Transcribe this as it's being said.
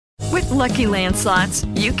Lucky Land Slots,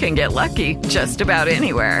 you can get lucky just about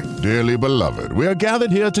anywhere. Dearly beloved, we are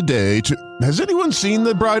gathered here today to... Has anyone seen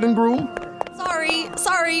the bride and groom?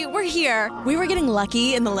 Sorry, we're here. We were getting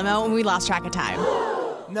lucky in the limo and we lost track of time.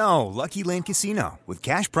 No, Lucky Land Casino, with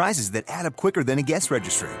cash prizes that add up quicker than a guest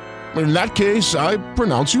registry. In that case, I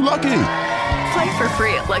pronounce you lucky. Play for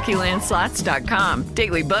free at LuckyLandSlots.com.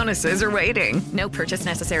 Daily bonuses are waiting. No purchase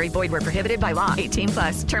necessary. Void where prohibited by law.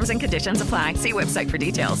 18+. Terms and conditions apply. See website for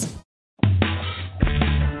details.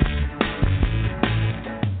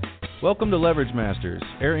 Welcome to Leverage Masters,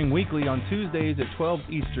 airing weekly on Tuesdays at 12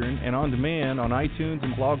 Eastern and on demand on iTunes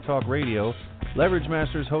and Blog Talk Radio. Leverage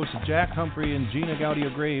Masters hosts Jack Humphrey and Gina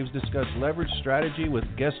Gadio-Graves discuss leverage strategy with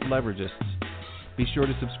guest leveragists. Be sure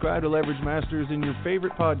to subscribe to Leverage Masters in your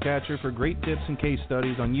favorite podcatcher for great tips and case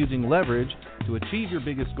studies on using leverage to achieve your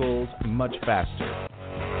biggest goals much faster.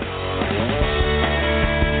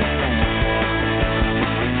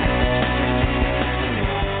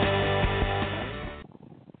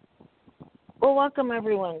 Well, welcome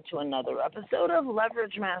everyone to another episode of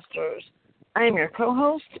Leverage Masters. I am your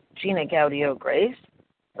co-host, Gina Gadio-Graves,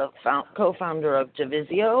 the co-founder of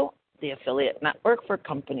Divisio, the affiliate network for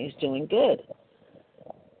companies doing good.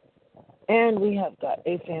 And we have got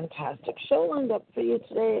a fantastic show lined up for you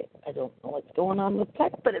today. I don't know what's going on with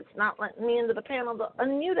tech, but it's not letting me into the panel to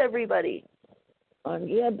unmute everybody.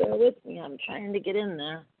 Andrea, bear with me. I'm trying to get in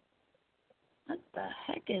there. What the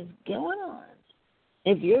heck is going on?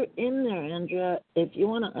 If you're in there, Andrea, if you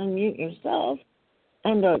want to unmute yourself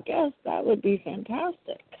and our guest, that would be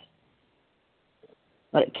fantastic.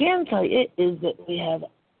 What I can tell you is that we have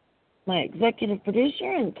my executive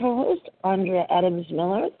producer and co-host, Andrea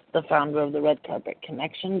Adams-Miller, the founder of the Red Carpet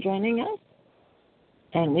Connection, joining us.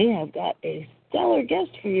 And we have got a stellar guest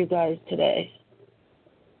for you guys today.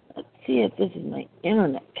 Let's see if this is my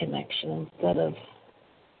internet connection instead of...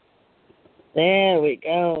 There we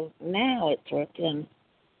go. Now it's working.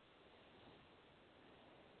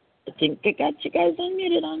 I think I got you guys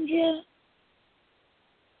unmuted, Andrea.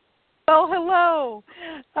 Oh, hello.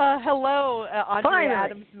 Andrea Finally.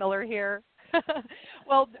 Adams-Miller here.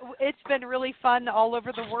 Well, it's been really fun all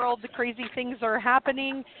over the world. The crazy things are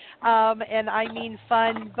happening, and I mean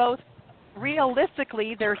fun both.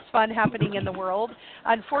 Realistically, there's fun happening in the world.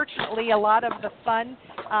 Unfortunately, a lot of the fun,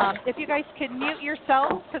 if you guys can mute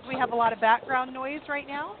yourselves, because we have a lot of background noise right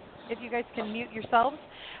now, if you guys can mute yourselves.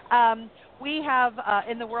 We have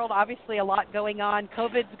in the world, obviously, a lot going on.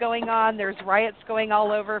 COVID's going on. There's riots going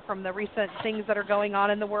all over from the recent things that are going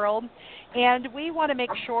on in the world. And we want to make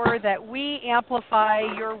sure that we amplify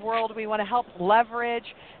your world. We want to help leverage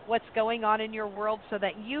what's going on in your world so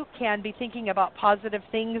that you can be thinking about positive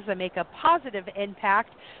things and make a positive impact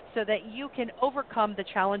so that you can overcome the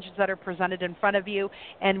challenges that are presented in front of you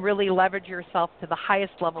and really leverage yourself to the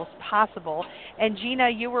highest levels possible. And Gina,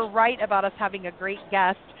 you were right about us having a great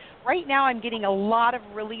guest. Right now I'm getting a lot of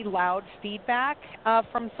really loud feedback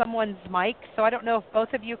from someone's mic, so I don't know if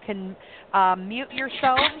both of you can mute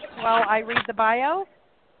yourselves while I read the bio.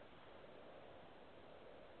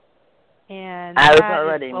 And I was that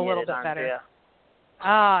already is a little muted, bit better.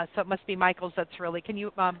 Andrea. So it must be Michael's that's really. Can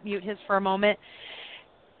you mute his for a moment?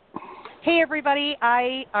 Hey, everybody.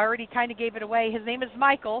 I already kind of gave it away. His name is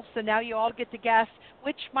Michael, so now you all get to guess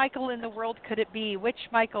which Michael in the world could it be? Which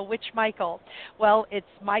Michael? Well, it's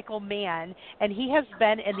Michael Mann, and he has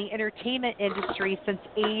been in the entertainment industry since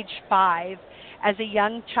age 5. As a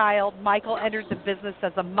young child, Michael entered the business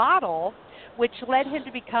as a model, which led him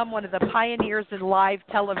to become one of the pioneers in live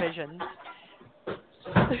television.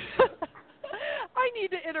 I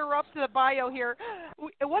need to interrupt the bio here.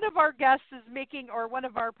 One of our guests is making, or one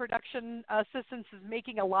of our production assistants is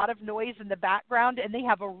making a lot of noise in the background, and they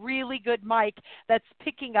have a really good mic that's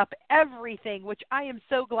picking up everything, which I am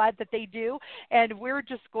so glad that they do. And we're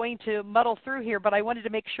just going to muddle through here, but I wanted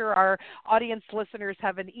to make sure our audience listeners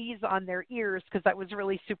have an ease on their ears because that was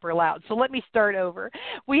really super loud. So let me start over.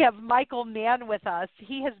 We have Michael Mann with us.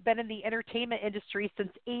 He has been in the entertainment industry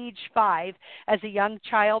since age 5. As a young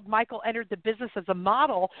child, Michael entered the business as a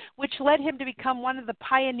model, which led him to become one of the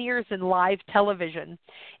pioneers in live television.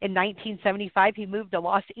 In 1975, he moved to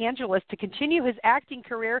Los Angeles to continue his acting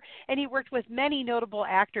career, and he worked with many notable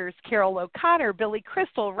actors: Carol O'Connor, Billy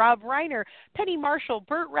Crystal, Rob Reiner, Penny Marshall,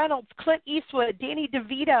 Burt Reynolds, Clint Eastwood, Danny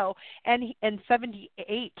DeVito. And in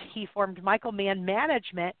 1978, he formed Michael Mann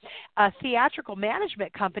Management, a theatrical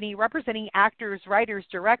management company representing actors, writers,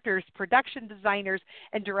 directors, production designers,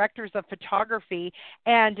 and directors of photography.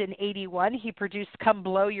 And in 1981, he produced Come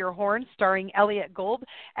Blow Your Horn, starring Elliott Gould,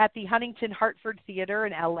 at the Huntington Hartford Theater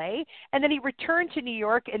in L.A. And then he returned to New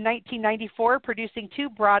York in 1994, producing 2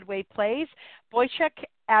 Broadway plays, Boychuk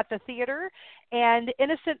at the theater and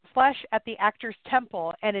Innocent Flesh at the Actors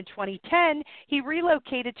Temple. And in 2010, he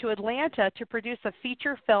relocated to Atlanta to produce a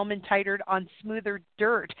feature film entitled On Smoother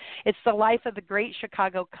Dirt. It's the life of the great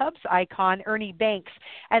Chicago Cubs icon, Ernie Banks.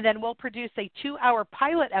 And then we'll produce a 2-hour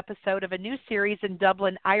pilot episode of a new series in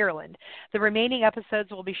Dublin, Ireland. The remaining episodes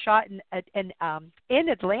will be shot in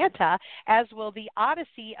Atlanta, as will the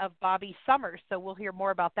Odyssey of Bobby Summers. So we'll hear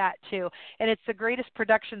more about that, too. And it's the greatest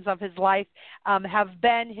productions of his life have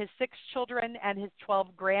been his 6 children and his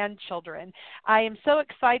 12 grandchildren. I am so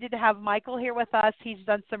excited to have Michael here with us. He's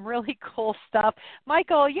done some really cool stuff.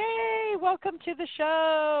 Michael, yay! Welcome to the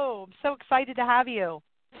show. I'm so excited to have you.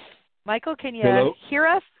 Michael, can you hear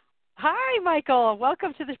us? Hi, Michael.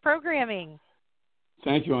 Welcome to this programming.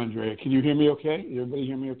 Thank you, Andrea. Can you hear me okay? Everybody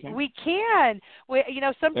hear me okay? We can.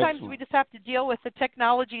 Sometimes Excellent. we just have to deal with the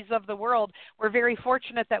technologies of the world. We're very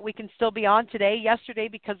fortunate that we can still be on today. Yesterday,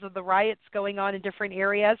 because of the riots going on in different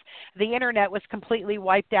areas, the Internet was completely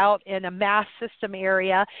wiped out in a mass system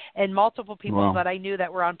area, and multiple people that I knew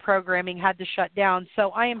that were on programming had to shut down. So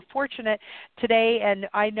I am fortunate today, and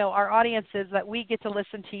I know our audience is, that we get to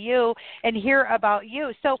listen to you and hear about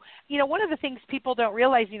you. So, one of the things people don't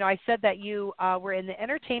realize, I said that you were in the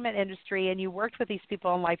entertainment industry and you worked with these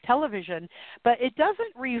people on live television, but it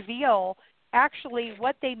doesn't reveal actually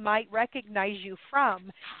what they might recognize you from.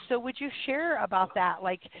 So would you share about that?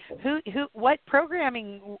 Like what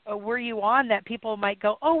programming were you on that people might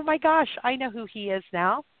go, oh my gosh, I know who he is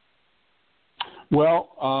now?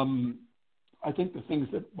 Well, I think the things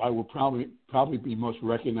that I will probably be most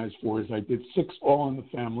recognized for is I did 6 All in the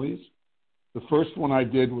Families. The first one I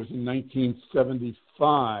did was in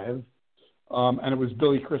 1975. And it was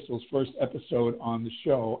Billy Crystal's first episode on the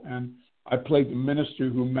show. And I played the minister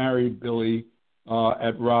who married Billy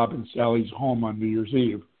at Rob and Sally's home on New Year's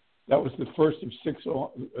Eve. That was the first of 6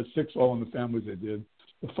 All in the Families I did.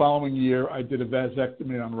 The following year, I did a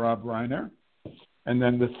vasectomy on Rob Reiner. And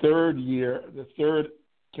then the third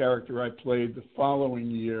character I played the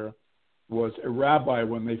following year was a rabbi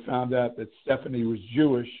when they found out that Stephanie was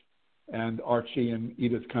Jewish, and Archie and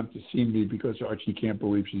Edith come to see me because Archie can't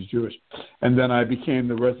believe she's Jewish. And then I became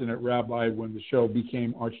the resident rabbi when the show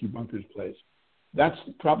became Archie Bunker's Place. That's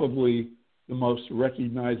probably the most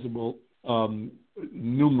recognizable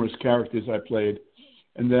numerous characters I played.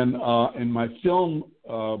 And then in my film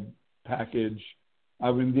package, I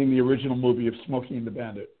was in the original movie of Smokey and the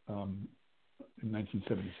Bandit in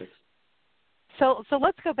 1976. So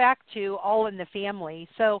let's go back to All in the Family.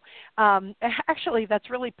 So actually, that's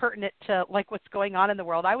really pertinent to like what's going on in the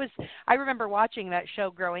world. I remember watching that show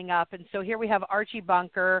growing up, and so here we have Archie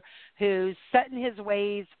Bunker, who's set in his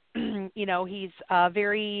ways. He's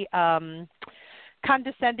very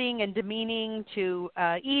condescending and demeaning to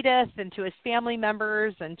Edith and to his family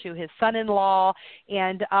members and to his son-in-law,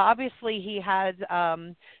 and obviously he had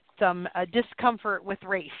some discomfort with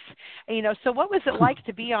race. So what was it like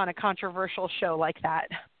to be on a controversial show like that?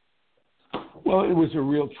 Well, it was a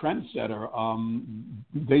real trendsetter.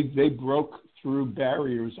 They broke through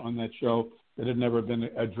barriers on that show that had never been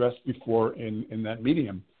addressed before in that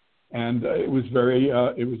medium, and it was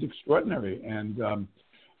extraordinary. And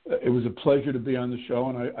it was a pleasure to be on the show,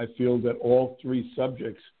 and I feel that all 3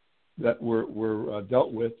 subjects that were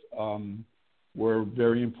dealt with were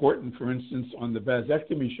very important. For instance, on the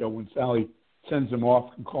vasectomy show, when Sally sends him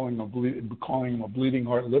off and calling him a bleeding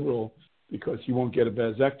heart liberal because he won't get a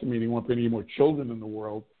vasectomy and he won't bring any more children in the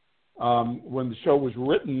world. When the show was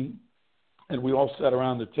written and we all sat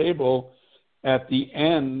around the table, at the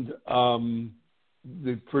end,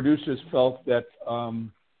 the producers felt that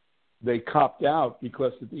they copped out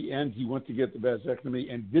because at the end he went to get the vasectomy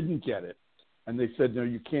and didn't get it. And they said, no,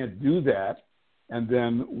 you can't do that. And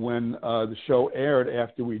then when the show aired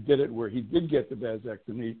after we did it, where he did get the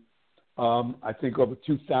vasectomy, I think over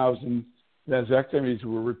 2,000 vasectomies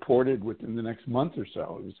were reported within the next month or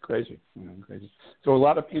so. It was crazy, crazy. So a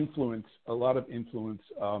lot of influence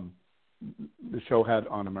the show had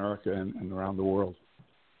on America and around the world.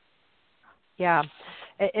 Yeah,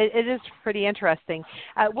 it is pretty interesting.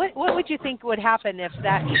 What would you think would happen if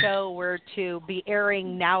that show were to be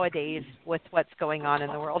airing nowadays with what's going on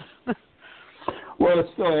in the world? Well,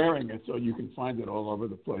 it's still airing it, so you can find it all over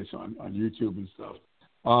the place on YouTube and stuff.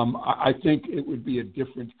 I think it would be a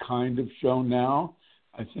different kind of show now.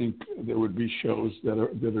 I think there would be shows that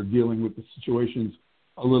are dealing with the situations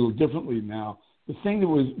a little differently now. The thing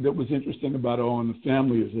that was interesting about All in the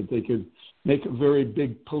Family is that they could make a very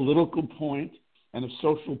big political point and a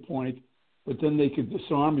social point, but then they could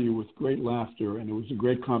disarm you with great laughter, and it was a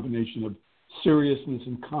great combination of seriousness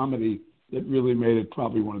and comedy that really made it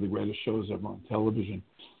probably one of the greatest shows ever on television.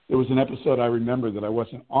 there was an episode I remember that I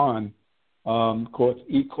wasn't on called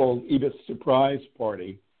Edith's Surprise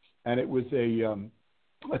Party, and it was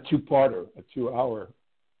a two-parter, a 2-hour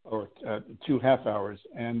or 2.5 hours,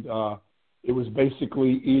 and it was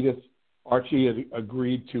basically Archie had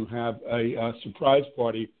agreed to have a surprise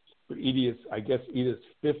party for Edith's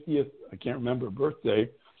 50th, I can't remember, birthday,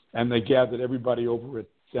 and they gathered everybody over at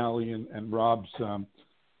Sally and Rob's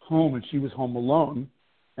home, and she was home alone,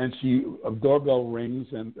 and a doorbell rings,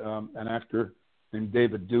 and an actor named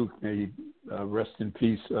David Duke, may rest in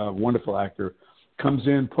peace, wonderful actor, comes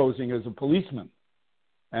in posing as a policeman,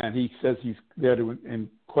 and he says he's there to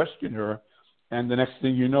question her, and the next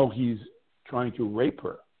thing you know, he's trying to rape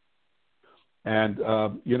her. And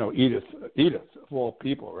Edith of all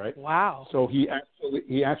people, right? Wow. So he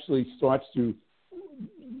actually starts to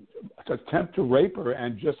attempt to rape her,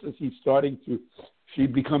 and just as he's starting to, she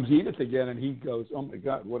becomes Edith again, and he goes, "Oh my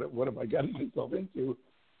God, what have I gotten myself into?"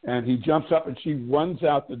 And he jumps up, and she runs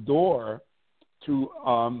out the door to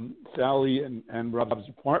Sally and Rob's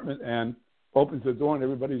apartment, and opens the door, and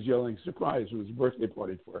everybody's yelling, "Surprise!" It was a birthday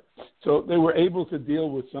party for her. So they were able to deal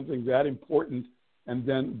with something that important and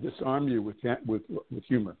then disarm you with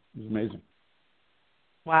humor. It was amazing.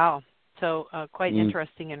 Wow. So quite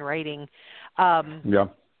interesting in writing. Yeah.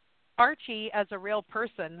 Archie, as a real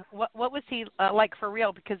person, what was he like for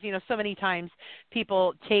real? Because, so many times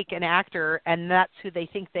people take an actor and that's who they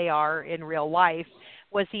think they are in real life.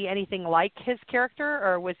 Was he anything like his character,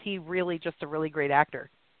 or was he really just a really great actor?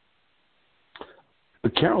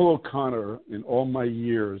 Carroll O'Connor, in all my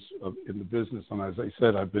years in the business, and as I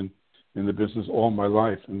said, I've been in the business all my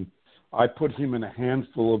life, and I put him in a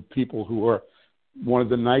handful of people who are one of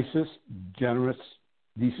the nicest, generous,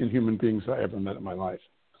 decent human beings I ever met in my life.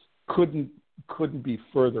 Couldn't be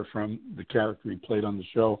further from the character he played on the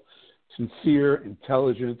show. Sincere,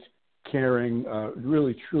 intelligent, caring,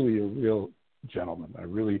 really, truly a real gentleman.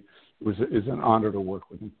 It was an honor to work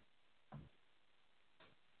with him.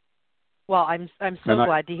 Well, I'm so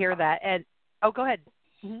glad to hear that. And go ahead.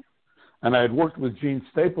 Mm-hmm. And I had worked with Gene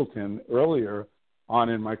Stapleton earlier on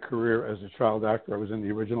in my career as a child actor. I was in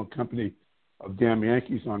the original company of Damn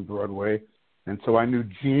Yankees on Broadway, and so I knew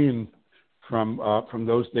Gene from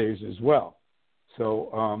those days as well.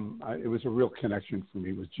 So it was a real connection for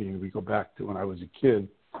me with Gene. We go back to when I was a kid,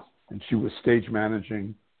 and she was stage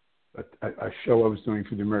managing a show I was doing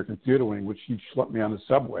for the American Theater Wing, which she schlepped me on the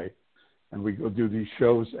subway, and we go do these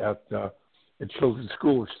shows at children's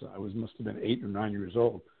schools. I must have been 8 or 9 years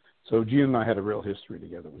old. So Gina and I had a real history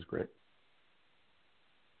together. It was great.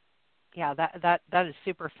 Yeah, that is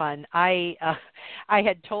super fun. I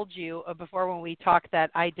had told you before when we talked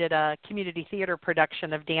that I did a community theater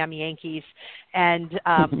production of Damn Yankees, and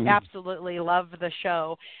absolutely love the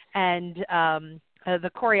show. And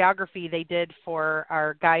the choreography they did for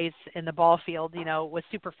our guys in the ball field, was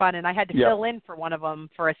super fun. And I had to fill in for one of them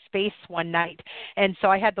for a space one night. And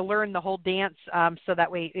so I had to learn the whole dance so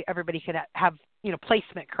that way everybody could have,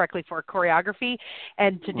 placement correctly for choreography.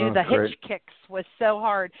 And to do the hitch kicks was so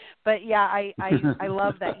hard. But yeah, I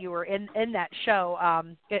love that you were in that show.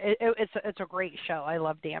 It's a great show. I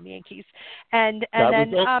love Damn Yankees. And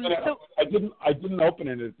then I didn't open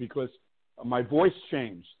in it because my voice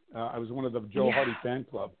changed. I was one of the Joe Hardy fan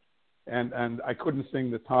club, and I couldn't sing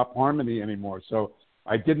the top harmony anymore. So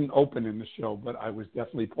I didn't open in the show, but I was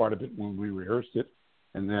definitely part of it when we rehearsed it.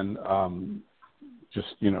 And then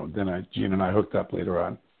Gene and I hooked up later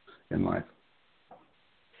on in life.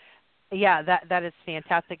 Yeah, that is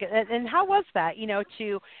fantastic. And how was that,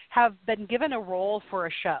 to have been given a role for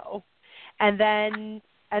a show and then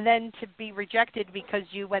to be rejected because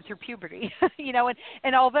you went through puberty,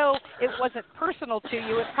 and although it wasn't personal to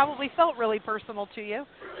you, it probably felt really personal to you.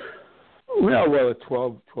 Well, at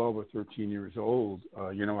 12 or 13 years old,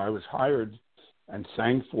 I was hired and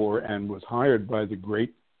sang for and was hired by the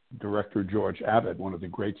great director George Abbott, one of the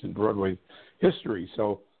greats in Broadway history.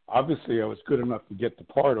 So obviously I was good enough to get the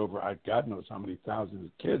part over God knows how many thousands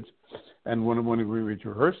of kids. And when we reached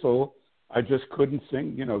rehearsal, I just couldn't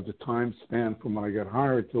sing, the time span from when I got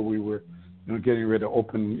hired till we were, getting ready to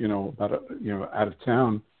open, out of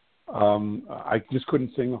town. I just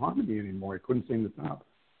couldn't sing the harmony anymore. I couldn't sing the top.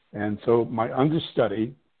 And so my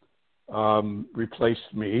understudy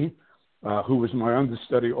replaced me, who was my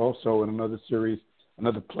understudy also in another series,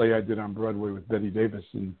 another play I did on Broadway with Betty Davis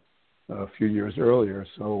a few years earlier.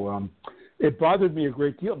 So it bothered me a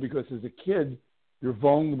great deal because as a kid, you're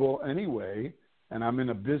vulnerable anyway. And I'm in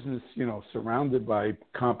a business, surrounded by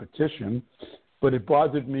competition, but it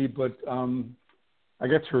bothered me. But I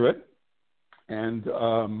got through it, and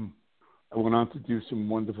I went on to do some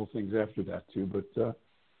wonderful things after that too. But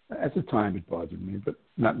At the time, it bothered me, but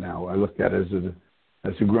not now. I looked at it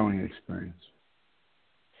as a growing experience.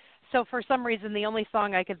 So for some reason, the only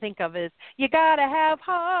song I can think of is "You Gotta Have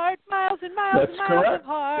Heart, Miles and Miles and Miles of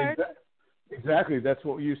Heart." Exactly. That's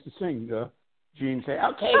what we used to sing. Gene say,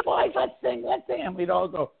 "Okay, boys, let's sing." And we'd all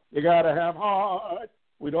go, "You gotta have heart."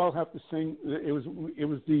 We'd all have to sing. It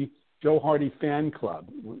was the Joe Hardy fan club.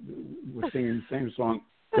 We're singing the same song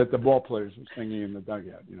that the ball players were singing in the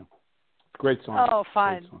dugout. Great song. Oh,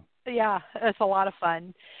 fun. Song. Yeah, it's a lot of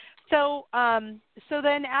fun. So, so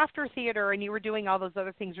then after theater, and you were doing all those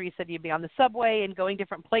other things where you said you'd be on the subway and going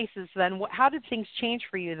different places. Then, how did things change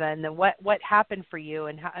for you then? And what happened for you,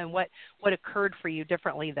 and what occurred for you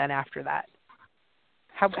differently then after that?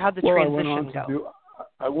 How did the transition go?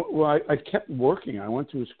 I kept working. I went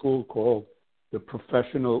to a school called the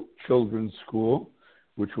Professional Children's School,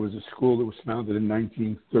 which was a school that was founded in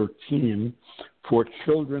 1913 for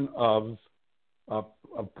children of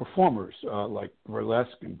performers like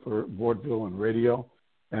burlesque and vaudeville and radio,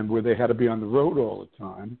 and where they had to be on the road all the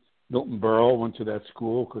time. Milton Berle went to that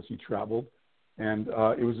school because he traveled, and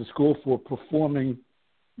it was a school for performing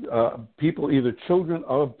people, either children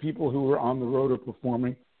of people who were on the road or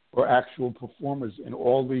performing, or actual performers in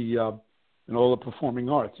all the performing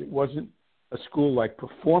arts. It wasn't a school like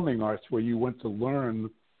performing arts where you went to learn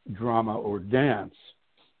drama or dance.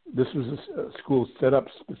 This was a school set up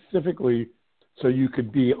specifically so you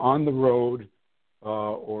could be on the road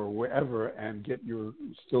or wherever and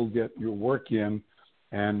still get your work in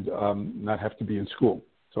and not have to be in school.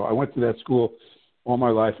 So I went to that school all my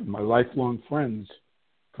life, and my lifelong friends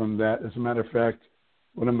from that. As a matter of fact,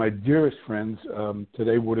 one of my dearest friends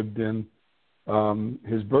today would have been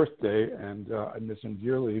his birthday, and I miss him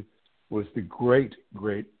dearly, was the great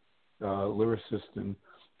lyricist and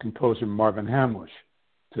composer Marvin Hamlish.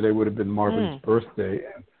 Today would have been Marvin's birthday,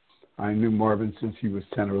 and I knew Marvin since he was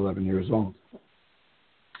 10 or 11 years old.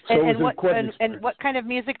 So what kind of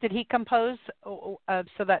music did he compose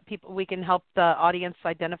so that we can help the audience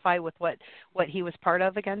identify with what he was part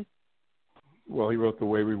of again? Well, he wrote The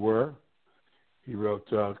Way We Were. He wrote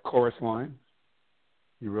Chorus Line.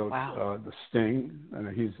 He wrote The Sting. And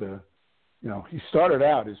he started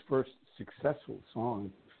out, his first successful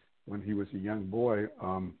song when he was a young boy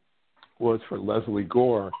was for Leslie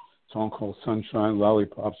Gore, a song called Sunshine,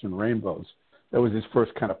 Lollipops, and Rainbows. That was his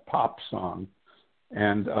first kind of pop song.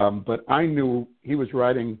 And but I knew he was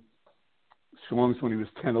writing songs when he was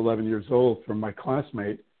 10, 11 years old from my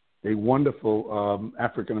classmate, a wonderful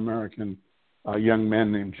African-American young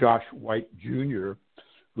man named Josh White Jr.,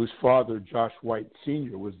 whose father, Josh White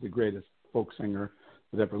Sr., was the greatest folk singer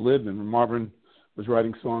that ever lived. And Marvin was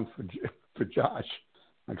writing songs for Josh,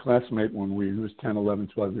 my classmate, when he was 10, 11,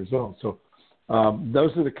 12 years old. So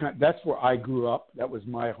that's where I grew up. That was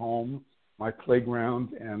my home, my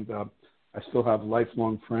playground, and I still have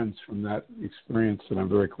lifelong friends from that experience that I'm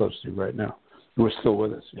very close to right now, who are still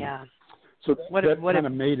with us. Yeah. So that kind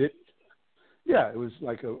of made it. Yeah, it was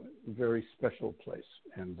like a very special place,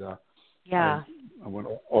 and I went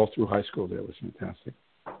all through high school there. It was fantastic.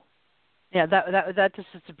 Yeah, that just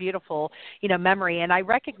is a beautiful, memory, and I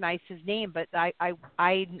recognize his name, but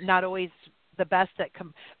I not always the best at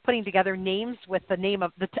putting together names with the name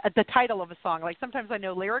of the title of a song. Like sometimes I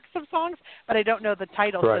know lyrics of songs, but I don't know the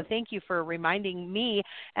title. Right. So thank you for reminding me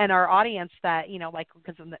and our audience that,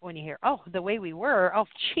 because when you hear, The Way We Were,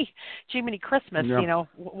 Jiminy Christmas,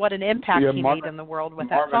 what an impact he made in the world with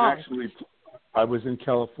that song. Actually, I was in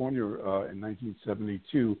California in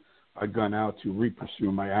 1972. I'd gone out to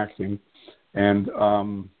re-pursue my acting, and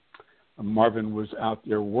Marvin was out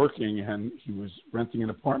there working, and he was renting an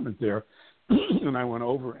apartment there. And I went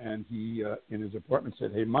over, and he, in his apartment,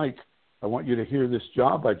 said, "Hey, Mike, I want you to hear this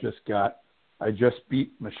job I just got. I just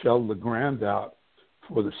beat Michel Legrand out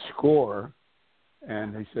for the score."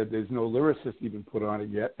 And he said, "There's no lyricist even put on it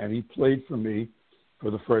yet." And he played for me,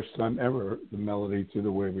 for the first time ever, the melody to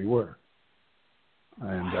The Way We Were.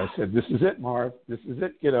 And I said, "This is it, Marv. This is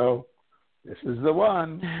it, kiddo. This is the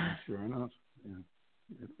one." And sure enough,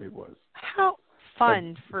 it was. How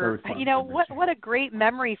fun what a great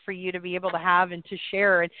memory for you to be able to have and to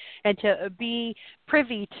share and to be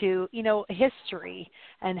privy to history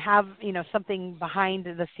and have something behind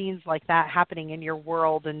the scenes like that happening in your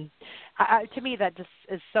world. And to me that just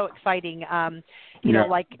is so exciting.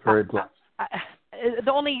 Very blessed.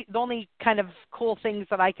 The only kind of cool things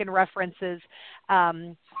that I can reference is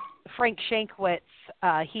Frank Shankwitz.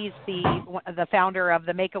 He's the founder of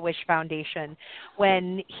the Make-A-Wish Foundation.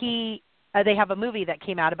 When he they have a movie that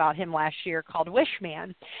came out about him last year called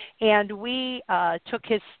Wishman, and we took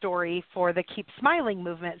his story for the Keep Smiling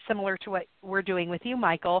movement, similar to what we're doing with you,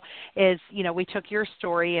 Michael. Is we took your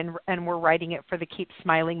story and we're writing it for the Keep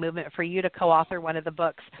Smiling movement for you to co-author one of the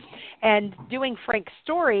books. And doing Frank's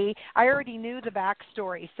story, I already knew the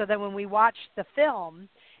backstory, so that when we watched the film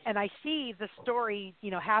and I see the story,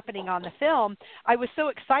 happening on the film, I was so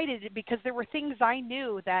excited because there were things I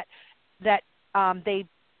knew that they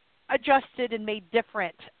adjusted and made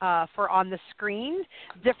different for on the screen,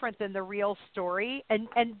 different than the real story,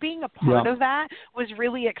 and being a part of that was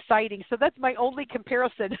really exciting. So that's my only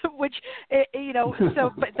comparison, which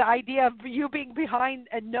so but the idea of you being behind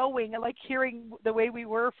and knowing, like hearing the way we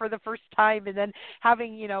were for the first time, and then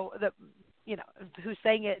having who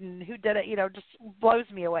sang it and who did it, just blows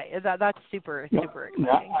me away. That's super exciting.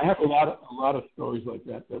 I have a lot of stories like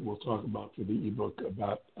that we'll talk about for the ebook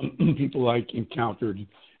about people I encountered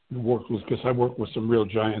and worked with, because I worked with some real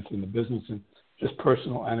giants in the business, and just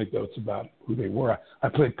personal anecdotes about who they were. I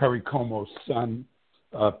played Perry Como's son.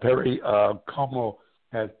 Perry Como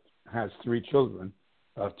has 3 children,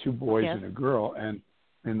 2 boys and a girl, and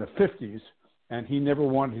in the 50s, and he never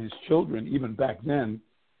wanted his children, even back then,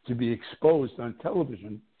 to be exposed on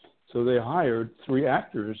television. So they hired 3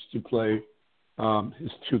 actors to play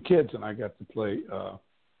his 2 kids, and I got to play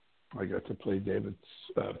David's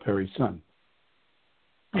Perry's son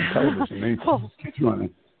on television. Many times kids running.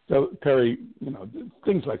 So Perry,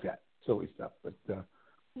 things like that, silly stuff. But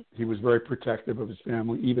he was very protective of his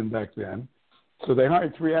family even back then. So they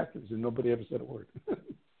hired 3 actors, and nobody ever said a word. That's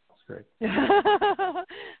great.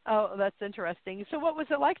 Oh, that's interesting. So what was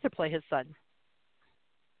it like to play his son?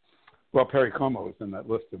 Well, Perry Como is in that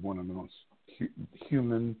list of one of the most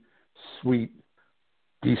human, sweet,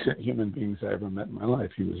 decent human beings I ever met in my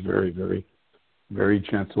life. He was very, very, very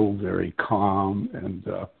gentle, very calm, and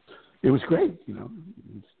it was great.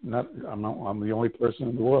 I'm the only person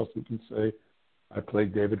in the world who can say I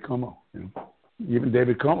played David Como. Even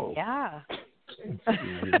David Como. Yeah. He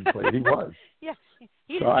didn't play it. He was. Yeah.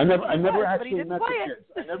 So I never actually met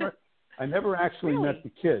the kids. I never actually met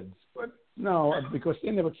the kids, but. No, because they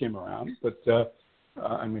never came around. But,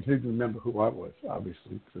 he'd remember who I was,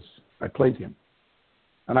 obviously, because I played him.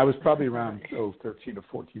 And I was probably around, 13 or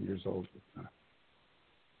 14 years old.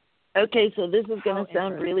 Okay, so this is going to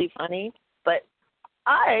sound really funny, but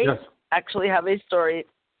I actually have a story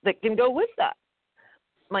that can go with that.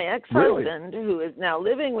 My ex-husband, who is now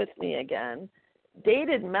living with me again,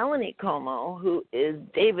 dated Melanie Como, who is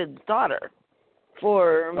David's daughter,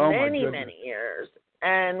 for many years.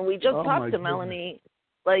 And we just talked to Melanie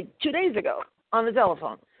like 2 days ago on the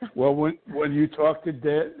telephone. Well, when you talk to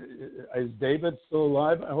is David still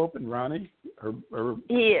alive, I hope, and Ronnie, her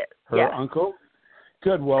uncle?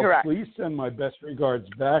 Good. Well, correct. Please send my best regards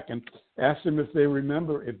back and ask them if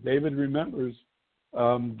David remembers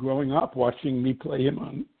growing up watching me play him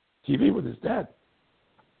on TV with his dad.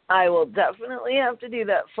 I will definitely have to do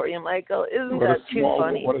that for you, Michael. Isn't that too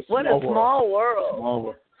funny? What a small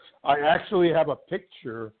world. I actually have a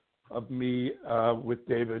picture of me with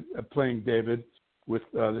David, playing David, with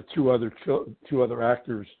the two other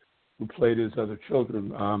actors who played his other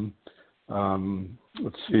children.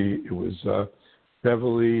 Let's see, it was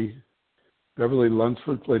Beverly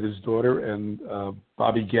Lunsford played his daughter, and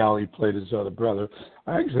Bobby Galley played his other brother.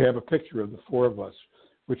 I actually have a picture of the 4 of us,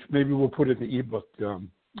 which maybe we'll put in the ebook,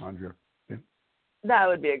 Andrea. Yeah. That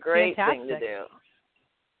would be a great thing to do.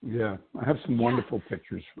 Yeah, I have some wonderful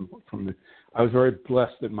pictures from the. I was very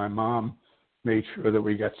blessed that my mom made sure that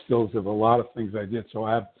we got stills of a lot of things I did. So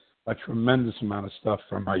I have a tremendous amount of stuff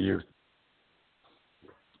from my youth.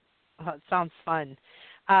 Oh, it sounds fun.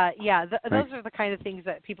 Those are the kind of things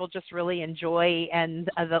that people just really enjoy and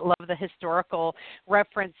that love the historical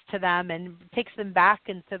reference to them and takes them back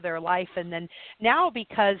into their life. And then now,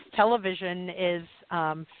 because television is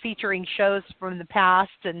featuring shows from the past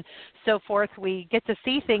and so forth, we get to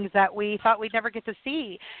see things that we thought we'd never get to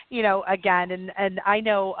see, again. And I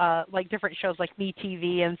know like different shows like Me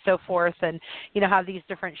TV and so forth, and, how these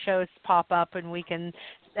different shows pop up, and we can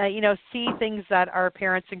see things that our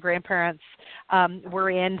parents and grandparents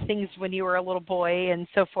were in, things when you were a little boy and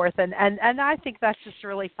so forth. And I think that's just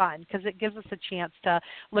really fun because it gives us a chance to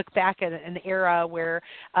look back at an era where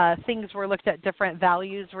things were looked at different,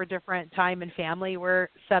 values were different, time and family were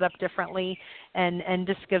set up differently, and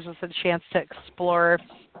just gives us a chance to explore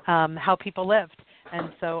how people lived.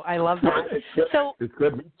 And so I love that. It's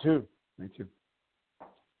good. Me too.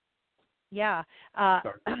 Yeah.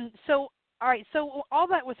 So all right, so all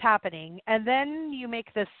that was happening, and then you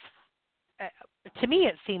make this, to me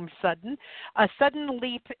it seems sudden, a sudden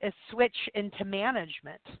leap, a switch into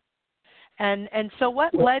management. And so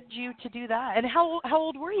what led you to do that? And how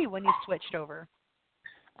old were you when you switched over?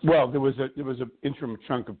 Well, there was an interim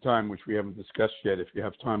chunk of time which we haven't discussed yet. If you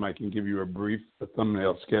have time, I can give you a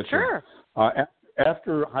thumbnail sketch. Sure.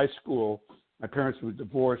 After high school, my parents were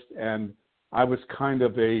divorced, and I was kind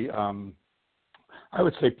of a, I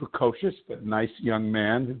would say precocious but nice young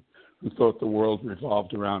man who thought the world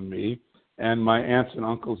revolved around me. And my aunts and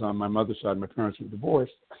uncles on my mother's side, my parents were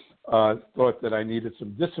divorced, thought that I needed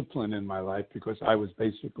some discipline in my life because I was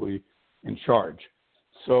basically in charge.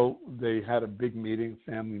 So they had a big meeting,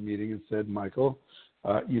 family meeting, and said, Michael,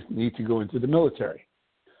 you need to go into the military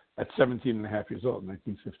at 17 and a half years old in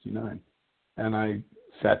 1959. And I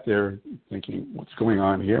sat there thinking, what's going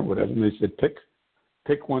on here, whatever. And they said,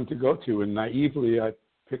 pick one to go to. And naively, I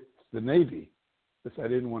picked the Navy because I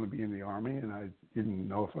didn't want to be in the Army, and I didn't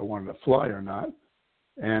know if I wanted to fly or not.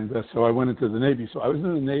 And so I went into the Navy. So I was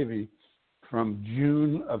in the Navy from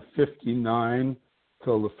June of 59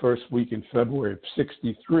 till the first week in February of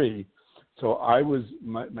 63. So I was,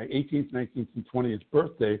 my 18th, 19th, and 20th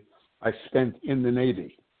birthday, I spent in the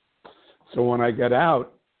Navy. So when I got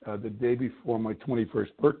out the day before my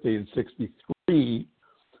 21st birthday in 63,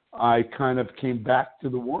 I kind of came back to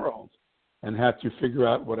the world and had to figure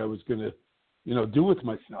out what I was going to, do with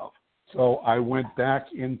myself. So I went back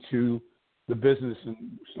into the business and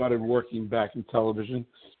started working back in television,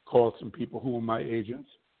 called some people who were my agents.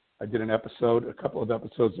 I did a couple of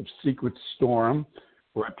episodes of Secret Storm,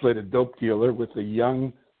 where I played a dope dealer with a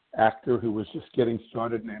young actor who was just getting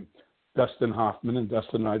started named Dustin Hoffman, and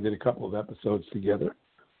Dustin and I did a couple of episodes together.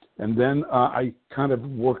 And then I kind of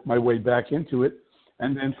worked my way back into it,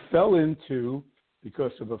 and then fell into,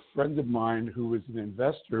 because of a friend of mine who was an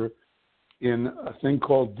investor in a thing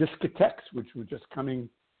called discotheques, which were just coming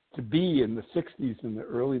to be in the 60s, in the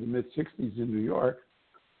early to mid-60s in New York.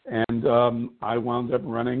 And I wound up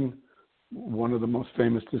running one of the most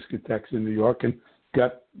famous discotheques in New York and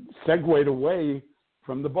got segued away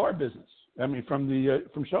from the bar business. I mean,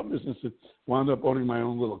 from show business, it wound up owning my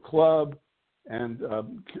own little club. And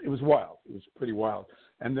it was wild. It was pretty wild.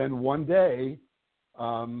 And then one day,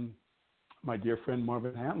 my dear friend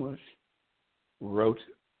Marvin Hamlish wrote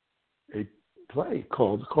a play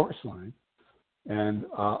called The Chorus Line. And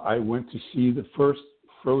I went to see the first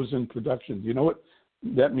Frozen production. Do you know what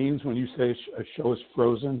that means when you say a show is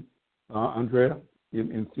frozen, Andrea,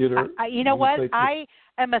 in theater? You know what? I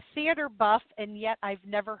am a theater buff, and yet I've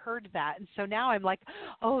never heard that. And so now I'm like,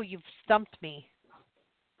 oh, you've stumped me.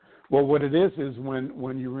 Well, what it is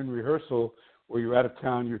when you're in rehearsal or you're out of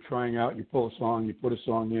town, you're trying out, you pull a song, you put a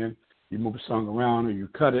song in, you move a song around or you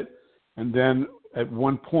cut it, and then at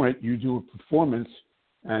one point you do a performance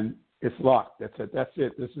and it's locked. That's it. That's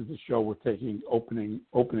it. This is the show we're taking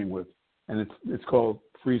opening with, and it's called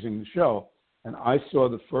Freezing the Show. And I saw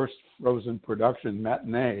the first Frozen production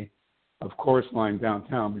matinee of Chorus Line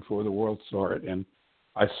downtown before the world saw it, and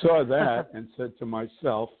I saw that and said to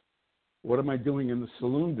myself, what am I doing in the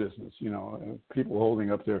saloon business? People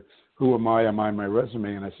holding up their "Who am I? Am I my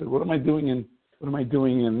resume?" And I said, what am I doing in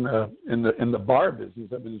the bar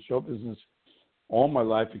business? I've been in show business all my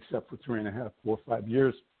life except for 3.5, 4, 5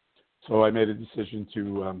 years. So I made a decision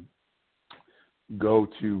to go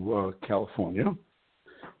to California,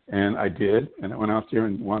 and I did. And I went out there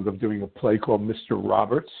and wound up doing a play called Mr.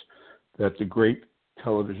 Roberts. That the great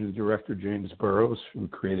television director James Burrows, who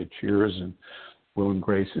created Cheers and Will and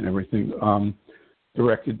Grace and everything,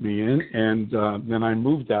 directed me in. And then I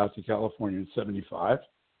moved out to California in 75,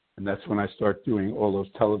 and that's when I started doing all those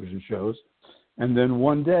television shows. And then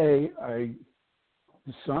one day I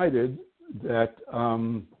decided that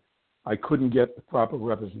I couldn't get the proper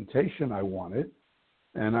representation I wanted,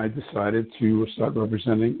 and I decided to start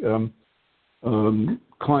representing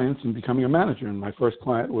clients and becoming a manager. And my first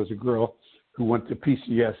client was a girl who went to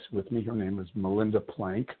PCS with me. Her name was Melinda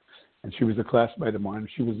Plank, and she was a classmate of mine.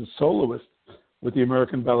 She was a soloist with the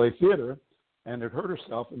American Ballet Theater and had hurt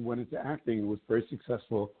herself and went into acting and was very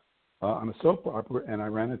successful on a soap opera. And I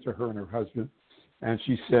ran into her and her husband, and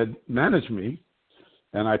she said, manage me.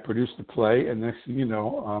 And I produced the play, and next thing you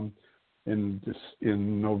know, in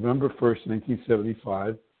November 1st,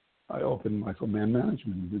 1975, I opened Michael Mann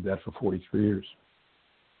Management and did that for 43 years.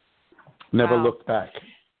 Never looked back.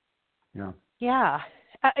 Yeah. Yeah.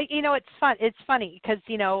 It's fun. It's funny because,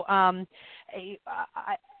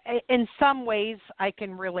 in some ways I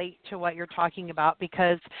can relate to what you're talking about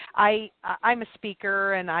because I'm a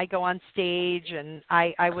speaker and I go on stage, and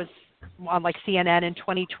I was on like CNN in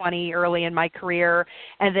 2020 early in my career,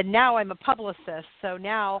 and then now I'm a publicist, so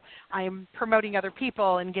now I'm promoting other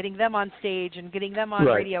people and getting them on stage and getting them on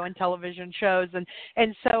radio and television shows,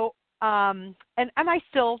 and so and I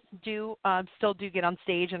still do get on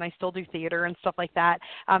stage, and I still do theater and stuff like that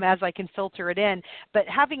as I can filter it in. But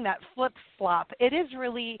having that flip flop, it is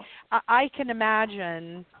really, I can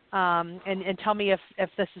imagine, and tell me if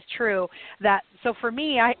this is true, that so for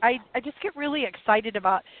me, I just get really excited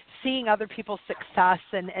about seeing other people's success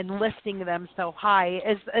and lifting them so high.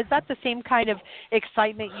 Is that the same kind of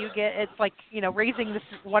excitement you get? It's like, raising this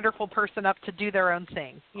wonderful person up to do their own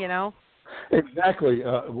thing, Exactly.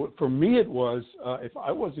 For me, it was, if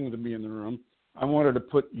I wasn't going to be in the room, I wanted to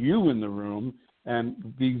put you in the room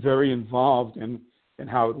and be very involved in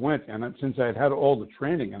how it went. And since I had all the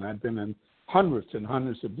training, and I'd been in hundreds and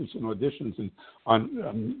hundreds of different auditions and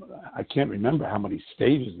on I can't remember how many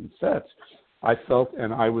stages and sets, I felt,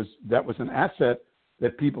 and that was an asset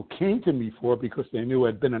that people came to me for because they knew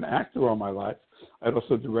I'd been an actor all my life. I'd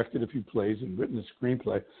also directed a few plays and written a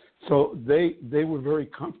screenplay. So they were very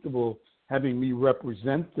comfortable having me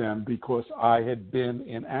represent them because I had been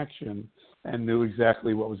in action and knew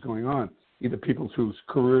exactly what was going on. Either people whose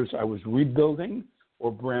careers I was rebuilding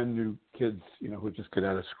or brand new kids, who just got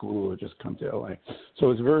out of school or just come to LA. So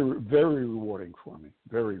it was very, very rewarding for me,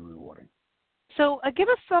 very rewarding. So give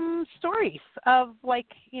us some stories of,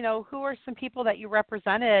 who are some people that you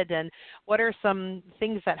represented, and what are some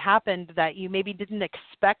things that happened that you maybe didn't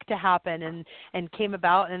expect to happen and came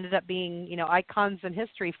about and ended up being, icons in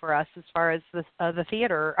history for us as far as the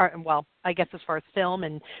theater, I guess as far as film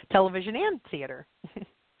and television and theater.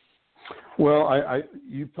 Well,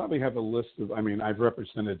 you probably have a list of, I've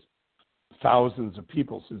represented thousands of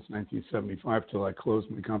people since 1975 till I closed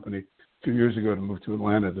my company 2 years ago to move to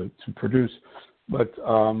Atlanta to produce. But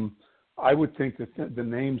I would think that the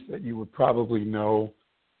names that you would probably know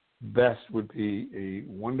best would be a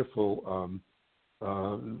wonderful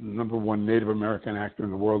number one Native American actor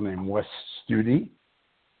in the world named Wes Studi.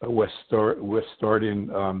 Wes starred in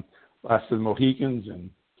Last of the Mohicans, and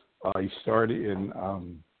he starred in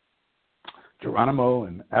Geronimo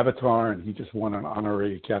and Avatar, and he just won an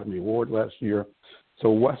honorary Academy Award last year.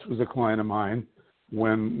 So Wes was a client of mine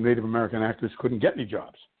when Native American actors couldn't get any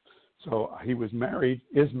jobs. So he is married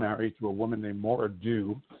to a woman named Maura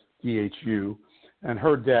Dew, D-H-U, and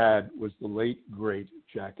her dad was the late, great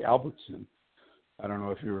Jack Albertson. I don't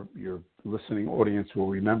know if your listening audience will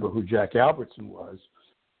remember who Jack Albertson was,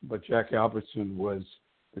 but Jack Albertson was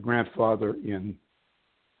the grandfather in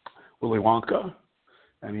Willy Wonka,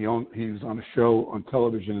 and he was on a show on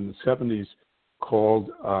television in the 70s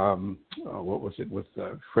called, what was it, with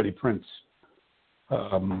Freddie Prinze.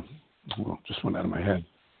 Just went out of my head.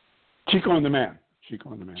 Chico and the Man.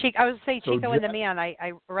 I was saying Chico and the Man.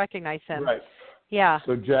 I recognize him. Right. Yeah.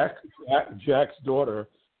 So Jack's daughter,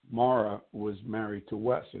 Mara, was married to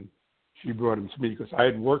Wes, and she brought him to me because I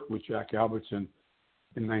had worked with Jack Albertson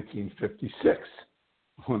in 1956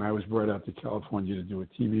 when I was brought out to California to do a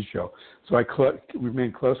TV show. So I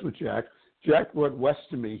remained close with Jack. Jack brought Wes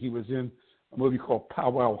to me. He was in a movie called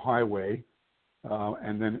Powwow Highway.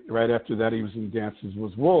 And then right after that, he was in Dances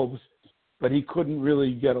with Wolves, but he couldn't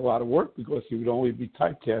really get a lot of work because he would only be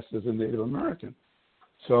typecast as a Native American.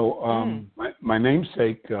 So my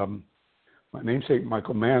namesake,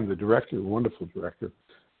 Michael Mann, the director, a wonderful director,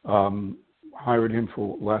 hired him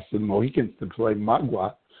for Last of the Mohicans to play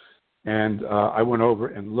Magua, and I went over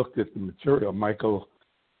and looked at the material. Michael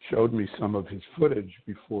showed me some of his footage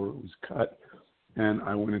before it was cut, and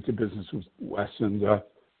I went into business with Wes, and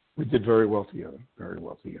we did very well together.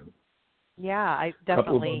 Yeah, I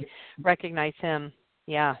definitely recognize him.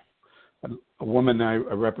 Yeah. A woman I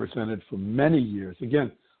represented for many years.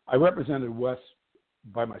 Again, I represented Wes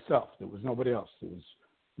by myself. There was nobody else. There was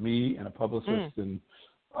me and a publicist, and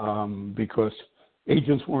because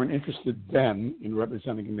agents weren't interested then in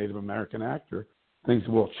representing a Native American actor, things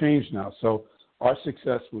have all changed now. So our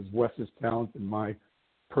success was Wes's talent and my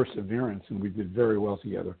perseverance, and we did very well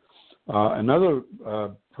together. Another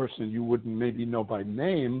person you wouldn't maybe know by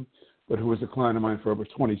name, but who was a client of mine for over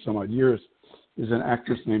 20-some-odd years, is an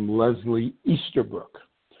actress named Leslie Easterbrook.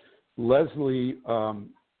 Leslie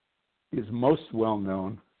is most well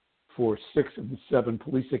known for 6 of the 7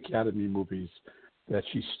 Police Academy movies that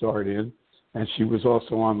she starred in, and she was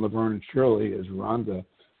also on Laverne and Shirley as Rhonda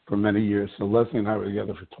for many years. So Leslie and I were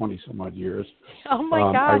together for 20-some-odd years. Oh, my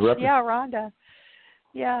gosh. Yeah, Rhonda.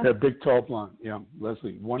 Yeah. Yeah, big, tall, blonde. Yeah,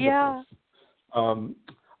 Leslie, wonderful. Yeah.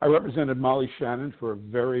 I represented Molly Shannon for a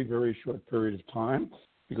very, very short period of time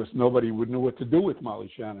because nobody would know what to do with Molly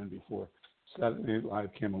Shannon before Saturday Night Live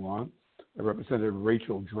came along. I represented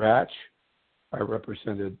Rachel Dratch. I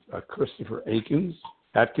represented Christopher Atkins.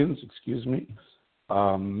 A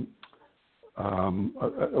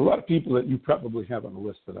lot of people that you probably have on the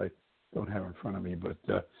list that I don't have it in front of me. But,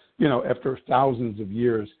 after thousands of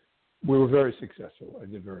years, we were very successful. I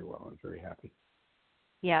did very well. I was very happy.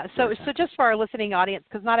 Yeah, so just for our listening audience,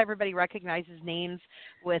 because not everybody recognizes names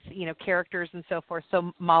with, characters and so forth.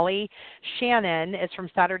 So Molly Shannon is from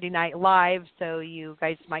Saturday Night Live, so you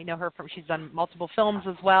guys might know her she's done multiple films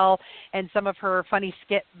as well, and some of her funny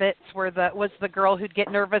skit bits was the girl who'd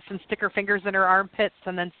get nervous and stick her fingers in her armpits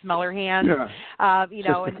and then smell her hands,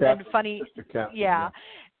 and funny, yeah.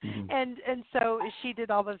 Mm-hmm. And so she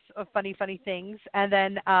did all those funny things, and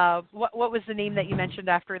then what was the name that you mentioned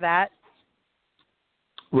after that?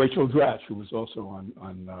 Rachel Dratch, who was also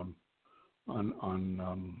on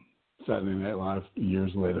Saturday Night Live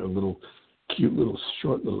years later, cute little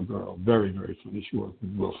short little girl, very, very funny. She worked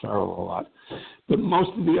with Will Ferrell a lot. But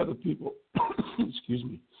most of the other people, excuse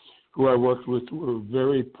me, who I worked with were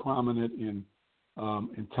very prominent in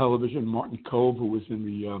television. Martin Kove, who was in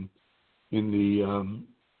the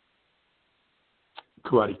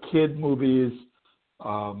Karate Kid movies.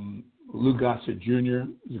 Lou Gossett Jr.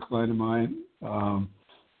 is a client of mine.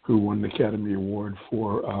 Who won the Academy Award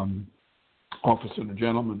for Officer and a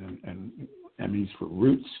Gentleman and Emmys for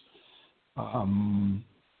Roots. A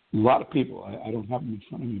lot of people. I don't have them in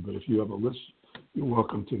front of me, but if you have a list, you're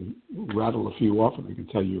welcome to rattle a few off, and I can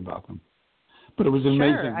tell you about them. But it was an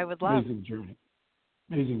amazing journey.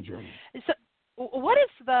 Amazing journey. So, what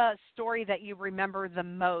is the story that you remember the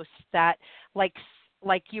most that, like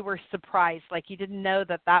you were surprised, like you didn't know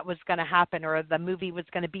that was going to happen, or the movie was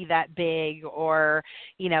going to be that big, or,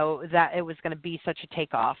 that it was going to be such a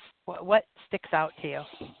takeoff? What sticks out to you?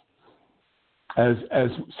 As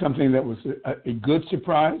something that was a good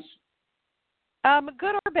surprise?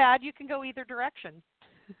 Good or bad, you can go either direction.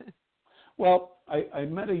 Well, I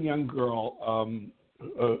met a young girl,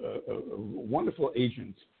 a wonderful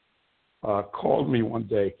agent, called me one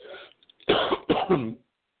day.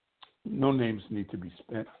 No names need to be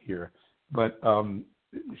spent here, but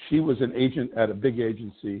she was an agent at a big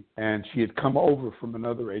agency, and she had come over from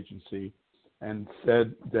another agency and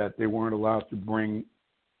said that they weren't allowed to bring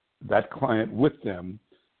that client with them,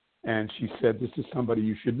 and she said, "This is somebody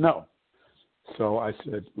you should know." So I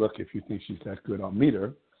said, "Look, if you think she's that good, I'll meet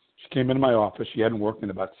her." She came into my office. She hadn't worked in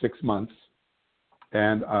about 6 months,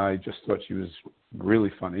 and I just thought she was really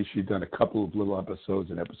funny. She'd done a couple of little episodes,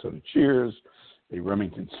 an episode of Cheers, a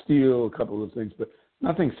Remington Steele, a couple of things, but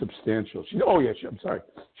nothing substantial. I'm sorry.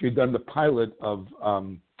 She had done the pilot of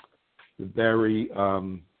the Barry,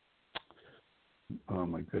 oh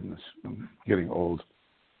my goodness, I'm getting old.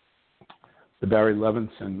 The Barry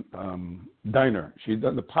Levinson Diner. She had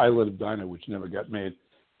done the pilot of Diner, which never got made.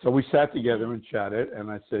 So we sat together and chatted,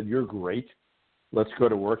 and I said, "You're great. Let's go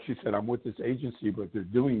to work." She said, "I'm with this agency, but they're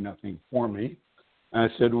doing nothing for me."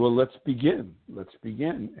 And I said, "Well, let's begin.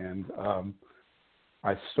 And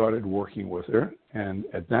I started working with her, and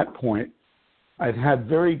at that point, I'd had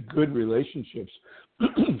very good relationships,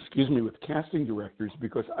 with casting directors,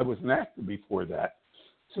 because I was an actor before that.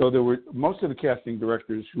 So there were most of the casting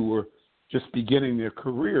directors who were just beginning their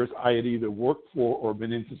careers I had either worked for or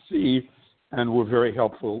been in to see, and were very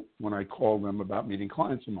helpful when I called them about meeting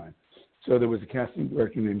clients of mine. So there was a casting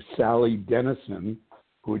director named Sally Dennison,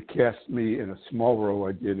 who had cast me in a small role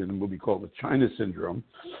I did in a movie called The China Syndrome.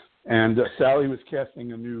 And Sally was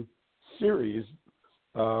casting a new series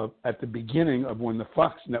at the beginning of when the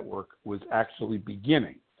Fox network was actually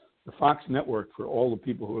beginning. The Fox network, for all the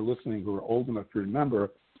people who are listening who are old enough to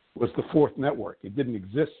remember, was the fourth network. It didn't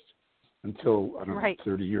exist until,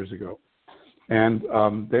 30 years ago. And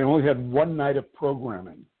they only had one night of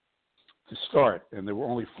programming to start, and there were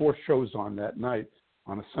only 4 shows on that night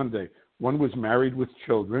on a Sunday. One was Married with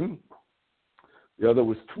Children. The other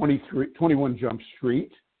was 21 Jump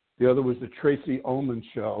Street. The other was the Tracy Ullman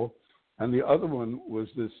Show, and the other one was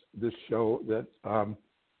this show that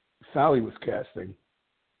Sally was casting.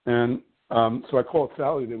 And so I called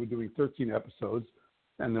Sally. They were doing 13 episodes,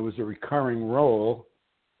 and there was a recurring role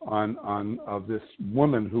of this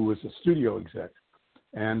woman who was a studio exec.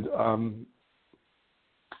 And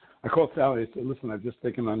I called Sally. I said, "Listen, I've just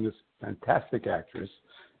taken on this fantastic actress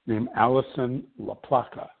named Allison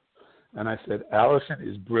LaPlaca." And I said, "Allison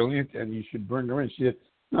is brilliant, and you should bring her in." She said,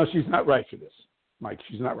 "No, she's not right for this, Mike.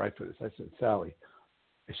 She's not right for this." I said, "Sally."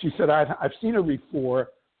 She said, I've seen her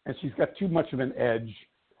before, and she's got too much of an edge.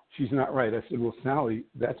 She's not right." I said, "Well, Sally,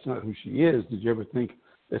 that's not who she is. Did you ever think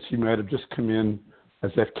that she might have just come in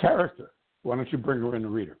as that character? Why don't you bring her in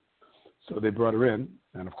and read her?" So they brought her in,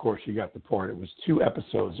 and of course she got the part. It was 2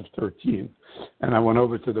 episodes of 13, and I went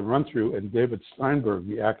over to the run-through, and David Steinberg,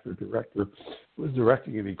 the actor-director, was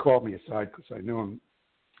directing, and he called me aside because I knew him.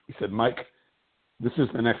 He said, "Mike, this is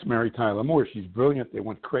the next Mary Tyler Moore. She's brilliant. They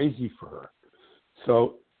went crazy for her.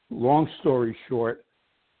 So long story short,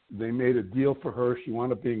 they made a deal for her. She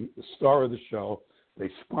wound up being the star of the show. They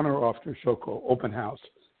spun her off to a show called Open House,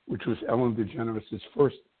 which was Ellen DeGeneres'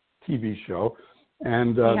 first TV show.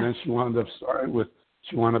 And then she wound up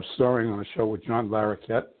starring on a show with John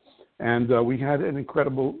Larroquette. And we had an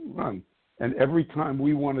incredible run. And every time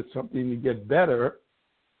we wanted something to get better,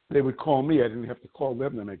 they would call me. I didn't have to call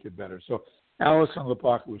them to make it better. So Alice on the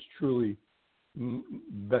Block was truly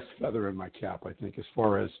best feather in my cap, I think, as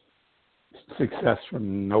far as success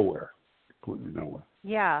from nowhere, completely nowhere.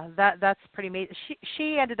 Yeah, that's pretty amazing.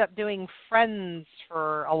 She ended up doing Friends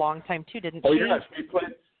for a long time too, didn't she? Oh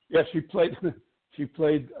yeah, she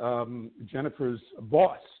played Jennifer's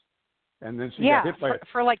boss, and then she got hit by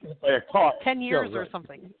a car. 10 years or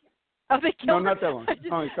something. Oh, they killed her? No, not that long.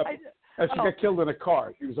 She got killed in a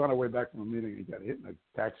car. She was on her way back from a meeting and got hit in a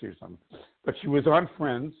taxi or something. But she was on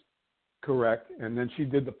Friends, correct, and then she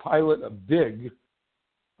did the pilot of Big,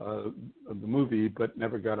 of the movie, but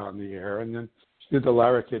never got on the air. And then she did the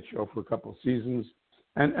Larroquette show for a couple of seasons,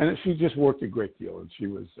 and she just worked a great deal. And she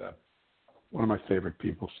was one of my favorite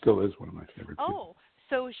people. Still is one of my favorite people. Oh,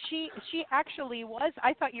 so she actually was.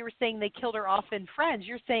 I thought you were saying they killed her off in Friends.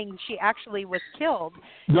 You're saying she actually was killed.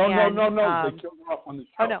 No. They killed her off on the show.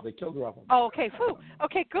 Oh, no. They killed her off on the show. Okay. Whew.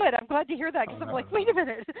 Okay, good. I'm glad to hear that because I'm like, wait a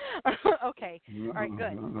minute. Okay. All right,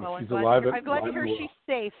 good. Well, I'm glad to hear she's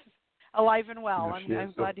safe, alive and well. Yeah,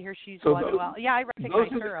 I'm glad to hear she's alive and well. Yeah, I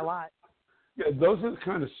recognize her a lot. Yeah, those are the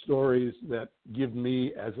kind of stories that give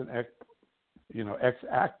me, as an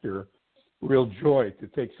ex-actor, real joy to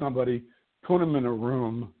take somebody, put them in a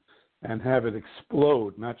room, and have it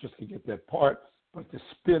explode, not just to get that part, but to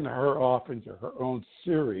spin her off into her own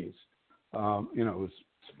series. It was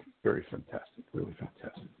very fantastic, really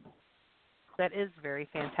fantastic. That is very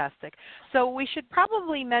fantastic. So we should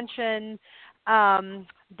probably mention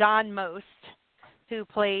Don Most, who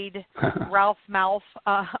played Ralph Malph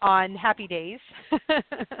on Happy Days.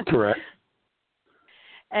 Correct.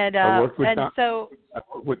 And I worked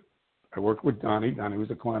with Donnie. Donnie was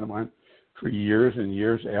a client of mine for years and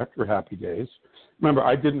years after Happy Days. Remember,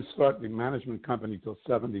 I didn't start the management company till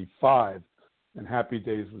 1975, and Happy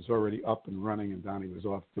Days was already up and running, and Donnie was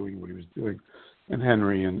off doing what he was doing. And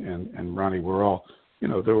Henry and Ronnie were all, they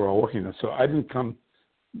were all working there. So I didn't come.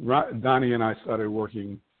 Donnie and I started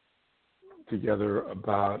working together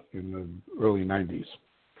about in the early 90s.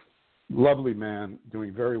 Lovely man,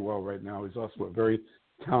 doing very well right now. He's also a very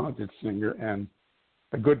talented singer and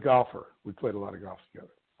a good golfer. We played a lot of golf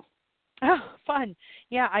together. Oh, fun.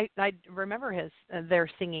 Yeah, I remember their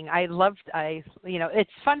singing.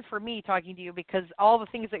 It's fun for me talking to you because all the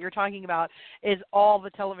things that you're talking about is all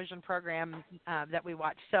the television programs that we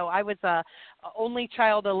watch. So I was a only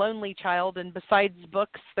child, a lonely child, and besides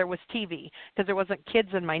books, there was TV because there wasn't kids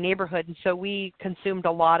in my neighborhood, and so we consumed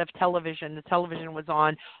a lot of television. The television was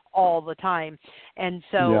on all the time, and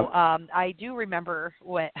so I do remember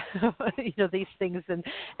what these things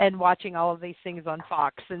and watching all of these things on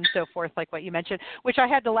Fox and so forth, like what you mentioned, which I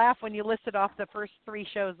had to laugh when you listed off the first 3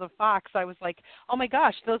 shows of Fox. I was like, oh my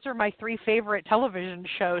gosh, those are my 3 favorite television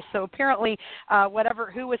shows. So apparently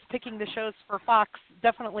who was picking the shows for Fox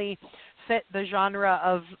definitely fit the genre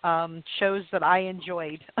of shows that I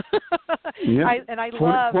enjoyed. I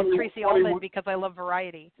love Tracy Ullman because I love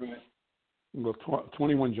variety. Right. Well,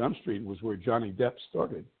 21 Jump Street was where Johnny Depp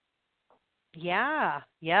started. Yeah,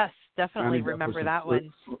 yes, definitely Johnny remember that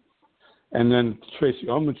one. And then Tracy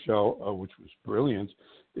Ullman show, which was brilliant,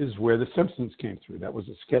 is where The Simpsons came through. That was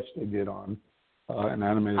a sketch they did on, an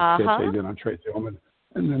animated sketch they did on Tracy Ullman.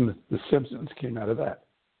 And then the Simpsons came out of that.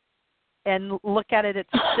 And look at it, it's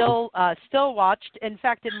still watched. In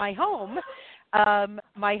fact, in my home,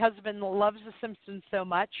 my husband loves The Simpsons so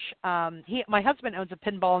much. My husband owns a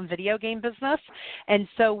pinball and video game business, and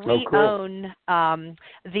so we own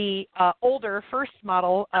the older first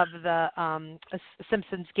model of the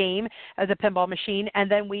Simpsons game, the pinball machine, and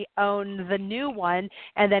then we own the new one.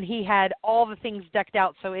 And then he had all the things decked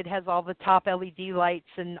out, so it has all the top LED lights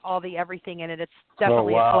and all the everything in it. It's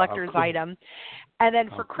definitely a collector's item. And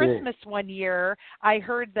then for Christmas one year, I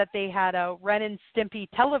heard that they had a Ren and Stimpy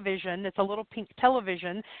television. It's a little pink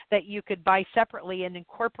television that you could buy separately and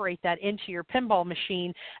incorporate that into your pinball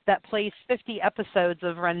machine that plays 50 episodes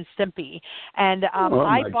of Ren and Stimpy. And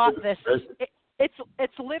I bought this.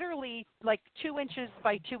 It's literally like 2 inches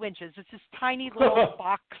by 2 inches. It's this tiny little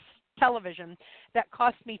box television that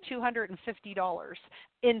cost me $250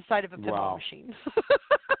 inside of a pinball machine.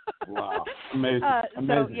 Wow, amazing.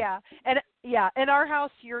 So in our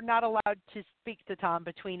house, you're not allowed to speak to Tom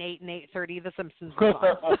between 8 and 8:30. The Simpsons is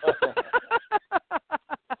on.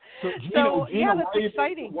 Gina, that's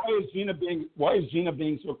exciting. Why is Gina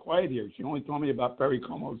being so quiet here? She only told me about Perry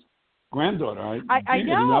Como's granddaughter. I Gina,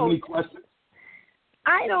 know. do you have any questions?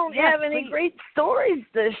 I don't have any great stories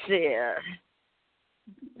to share.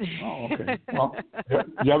 Oh, okay. Well, do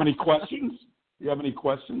you have any questions? Do you have any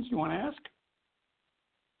questions you want to ask?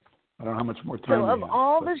 I don't know how much more time. So, of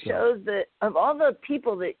all the shows of all the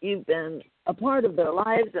people that you've been a part of their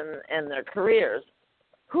lives and their careers,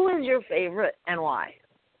 who is your favorite and why?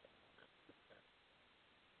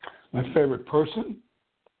 My favorite person?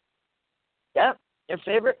 Yep, your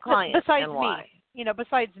favorite client besides and me. why?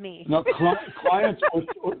 Besides me. No,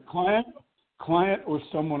 client or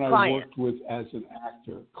someone I worked with as an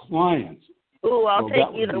actor. Client. Ooh, I'll take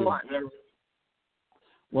either one.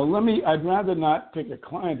 Well, I'd rather not pick a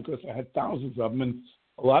client because I had thousands of them, and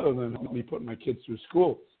a lot of them helped me put my kids through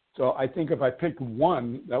school. So I think if I picked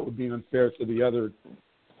one, that would be unfair to the other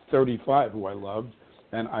 35 who I loved.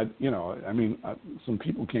 And some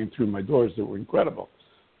people came through my doors that were incredible.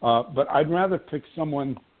 But I'd rather pick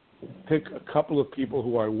a couple of people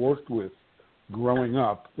who I worked with growing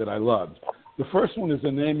up that I loved. The first one is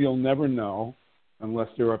a name you'll never know unless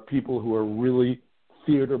there are people who are really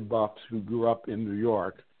theater buffs who grew up in New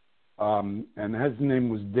York. And his name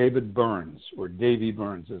was David Burns, or Davy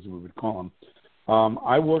Burns, as we would call him.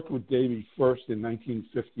 I worked with Davy first in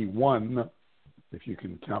 1951, if you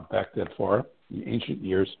can count back that far, the ancient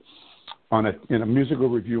years, in a musical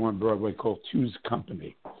review on Broadway called Two's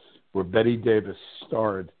Company, where Betty Davis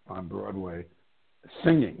starred on Broadway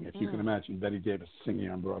singing, if you can imagine Betty Davis singing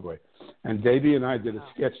on Broadway. And Davy and I did a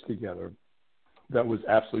sketch together that was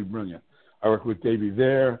absolutely brilliant. I worked with Davy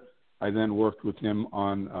there. I then worked with him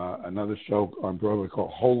on another show on Broadway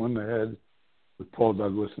called Hole in the Head with Paul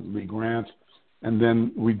Douglas and Lee Grant. And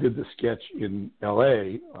then we did the sketch in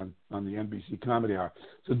L.A. on the NBC Comedy Hour.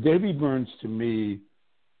 So Davy Burns, to me,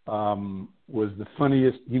 was the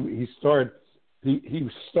funniest. He starred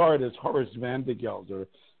as Horace Van de Gelder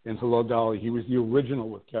in Hello, Dolly. He was the original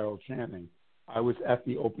with Carol Channing. I was at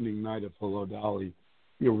the opening night of Hello, Dolly,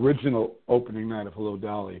 the original opening night of Hello,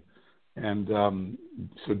 Dolly. And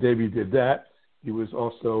so Davy did that. He was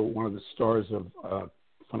also one of the stars of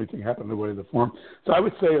Funny Thing Happened the Way of the Form. So I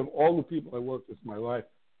would say of all the people I worked with in my life,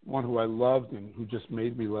 one who I loved and who just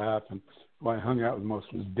made me laugh and who I hung out with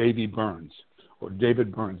most was Davy Burns, or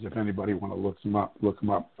David Burns, if anybody want to look him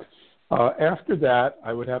up. After that,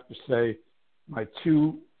 I would have to say my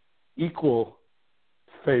two equal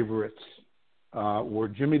favorites were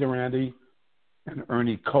Jimmy Durante and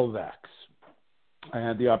Ernie Kovacs. I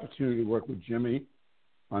had the opportunity to work with Jimmy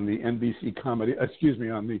on the NBC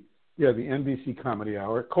the NBC Comedy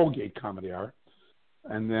Hour, Colgate Comedy Hour.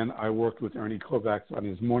 And then I worked with Ernie Kovacs on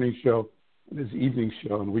his morning show and his evening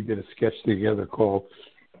show, and we did a sketch together called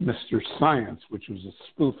Mr. Science, which was a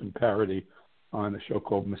spoof and parody on a show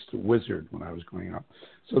called Mr. Wizard when I was growing up.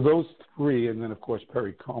 So those three, and then, of course,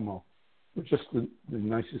 Perry Como, were just the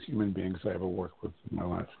nicest human beings I ever worked with in my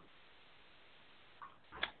life.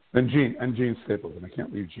 And Gene Stapleton. I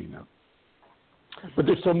can't leave Gene out. But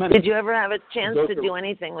there's so many. Did you ever have a chance to do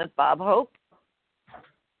anything with Bob Hope?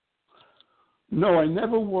 No, I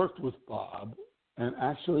never worked with Bob, and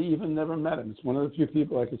actually even never met him. It's one of the few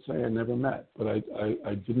people I could say I never met, but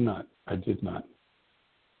I did not. I did not.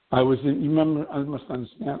 I was in, you remember, I must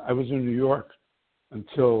understand, I was in New York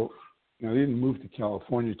until, I didn't move to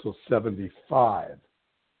California until 1975.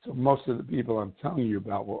 So most of the people I'm telling you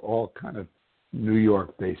about were all kind of New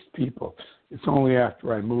York-based people. It's only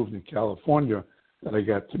after I moved to California that I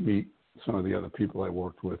got to meet some of the other people I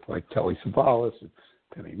worked with, like Telly Savalas and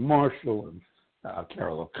Penny Marshall and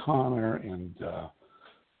Carol O'Connor and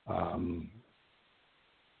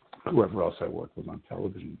whoever else I worked with on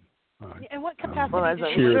television. In what capacity well, as did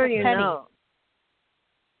I'm you sure work with you Penny? know.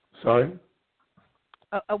 Sorry?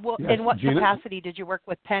 Yes, in what Gina? capacity did you work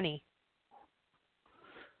with Penny?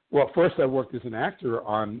 Well, first I worked as an actor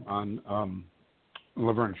on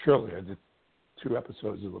Laverne and Shirley. I did 2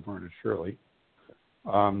 episodes of Laverne and Shirley.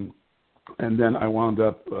 And then I wound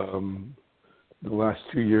up the last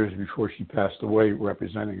 2 years before she passed away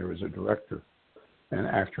representing her as a director and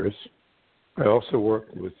actress. I also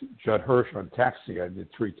worked with Judd Hirsch on Taxi. I did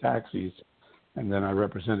 3 Taxis, and then I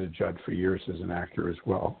represented Judd for years as an actor as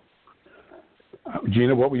well.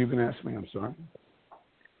 Gina, what were you going to ask me? I'm sorry.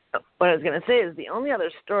 What I was going to say is the only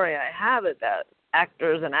other story I have about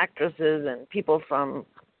actors and actresses and people from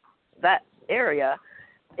that area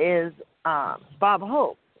is Bob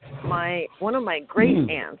Hope. One of my great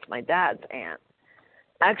aunts, my dad's aunt,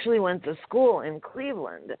 actually went to school in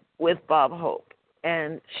Cleveland with Bob Hope.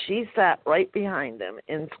 And she sat right behind him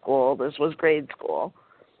in school. This was grade school.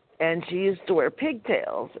 and she used to wear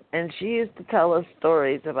pigtails, and she used to tell us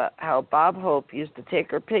stories about how Bob Hope used to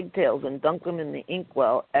take her pigtails and dunk them in the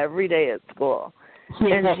inkwell every day at school.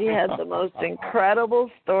 And she had the most incredible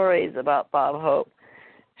stories about Bob Hope.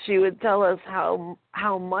 She would tell us how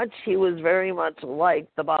much he was very much like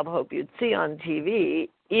the Bob Hope you'd see on TV,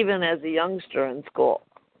 even as a youngster in school.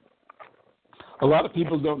 A lot of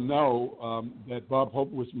people don't know that Bob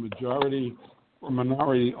Hope was majority or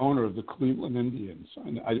minority owner of the Cleveland Indians.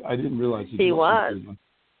 I didn't realize he was.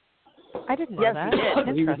 I didn't know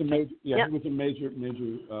that. He was a major, he was a major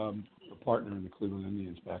partner in the Cleveland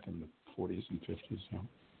Indians back in the 40s and 50s. Yeah.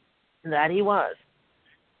 That he was.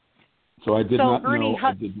 So I did not know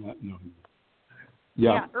him.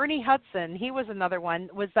 Yeah, Ernie Hudson, he was another one.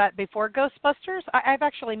 Was that before Ghostbusters? I've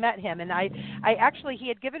actually met him, and I actually, he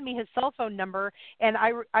had given me his cell phone number, and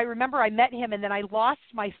I remember I met him, and then I lost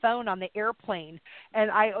my phone on the airplane, and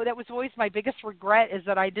that was always my biggest regret, is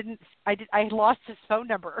that I lost his phone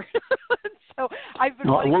number. So I've been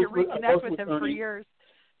wanting to reconnect with him for years.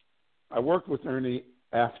 I worked with Ernie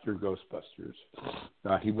after Ghostbusters.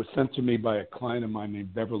 He was sent to me by a client of mine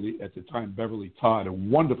named Beverly Todd, a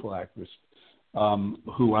wonderful actress,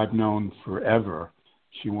 who I've known forever.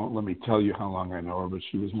 She won't let me tell you how long I know her, but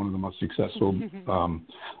she was one of the most successful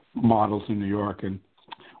models in New York, and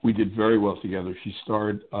we did very well together. She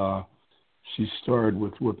starred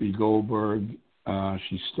with Whoopi Goldberg.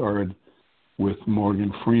 She starred with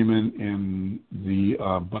Morgan Freeman in the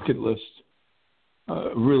Bucket List.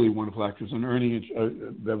 Really wonderful actress.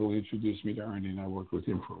 And Beverly introduced me to Ernie, and I worked with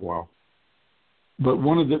him for a while. But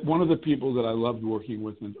one of the people that I loved working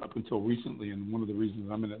with up until recently, and one of the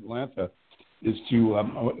reasons I'm in Atlanta, is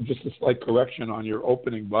to just a slight correction on your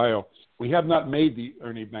opening bio. We have not made the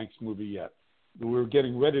Ernie Banks movie yet. We were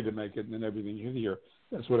getting ready to make it, and then everything hit here.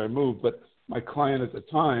 That's what I moved. But my client at the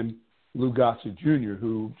time, Lou Gossett Jr.,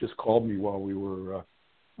 who just called me while we were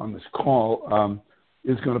on this call,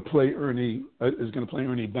 is going to play Ernie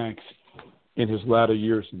Banks in his latter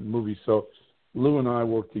years in the movie. So Lou and I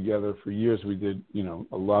worked together for years. We did,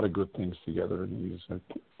 a lot of good things together, and he's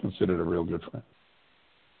considered a real good friend.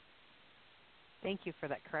 Thank you for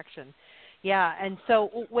that correction. Yeah, and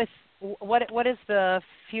so with what does the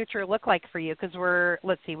future look like for you? Because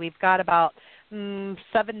we've got about 7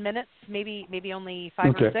 minutes, maybe only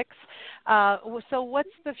 5 or 6. So what's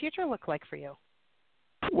the future look like for you?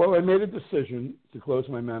 Well, I made a decision to close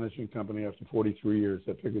my management company after 43 years.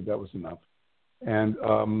 I figured that was enough. And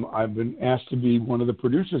I've been asked to be one of the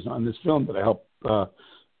producers on this film that I helped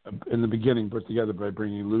in the beginning put together by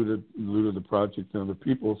bringing Lou to the project and other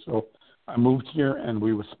people. So I moved here, and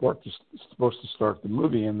we were supposed to start the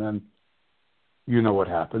movie, and then you know what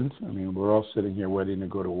happened. I mean, we're all sitting here waiting to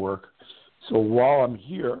go to work. So while I'm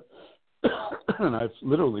here, and I've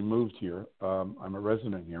literally moved here, I'm a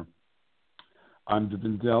resident here, I'm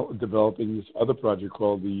developing this other project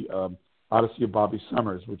called the Odyssey of Bobby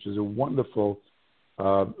Summers, which is a wonderful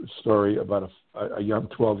story about a young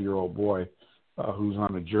 12-year-old boy who's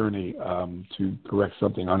on a journey to correct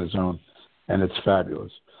something on his own, and it's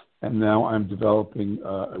fabulous. And now I'm developing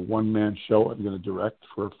a one-man show I'm going to direct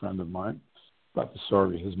for a friend of mine about the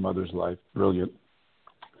story of his mother's life. Brilliant.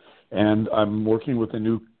 And I'm working with a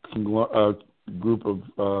new group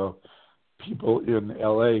of people in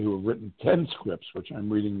L.A. who have written 10 scripts, which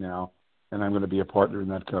I'm reading now, and I'm going to be a partner in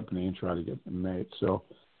that company and try to get them made. So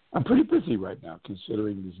I'm pretty busy right now,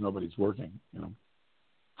 considering there's nobody's working.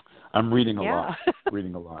 I'm reading a lot.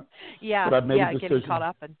 Yeah, but I've made a decision. Getting caught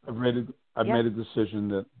up. I've made a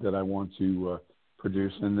decision that I want to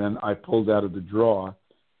produce, and then I pulled out of the draw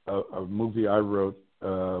a movie I wrote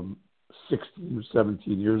 16 or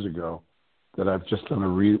 17 years ago that I've just done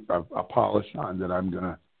a polish on, that I'm going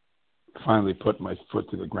to finally put my foot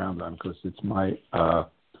to the ground on, because it's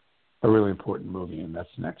a really important movie, and that's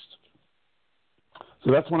next.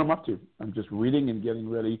 So that's what I'm up to. I'm just reading and getting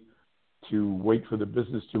ready to wait for the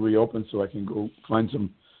business to reopen so I can go find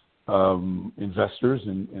some investors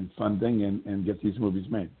and funding and get these movies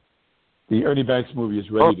made. The Ernie Banks movie is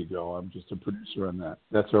ready to go. I'm just a producer on that.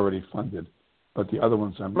 That's already funded. But the other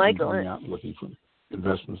ones I'm going out and looking for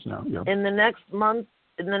investments now. Yeah. In the next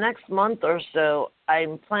month or so,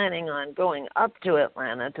 I'm planning on going up to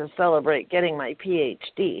Atlanta to celebrate getting my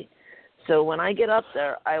PhD. So when I get up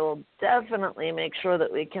there, I will definitely make sure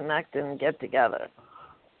that we connect and get together.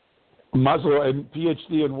 Muzzle and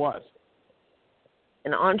PhD in what?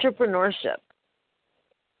 In entrepreneurship.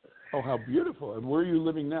 Oh, how beautiful. And where are you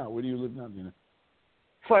living now? Where do you live now, Gina?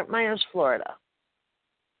 Fort Myers, Florida.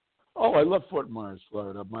 Oh, I love Fort Myers,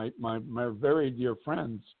 Florida. My very dear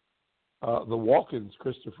friends, the Walkens,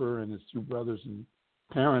 Christopher and his two brothers and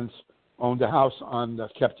parents, owned a house on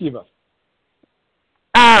Captiva.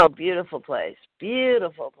 Oh, beautiful place.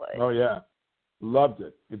 Beautiful place. Oh, yeah. Loved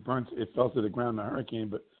it. It burnt. It fell to the ground in a hurricane,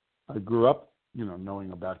 but I grew up,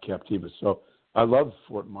 knowing about Captiva. So I love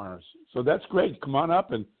Fort Myers. So that's great. Come on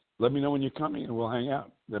up and let me know when you're coming, and we'll hang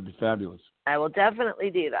out. That'd be fabulous. I will definitely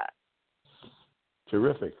do that.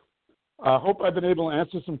 Terrific. I hope I've been able to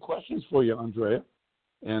answer some questions for you, Andrea.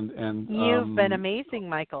 And you've been amazing,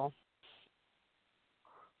 Michael.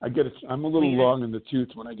 I'm a little long in the tooth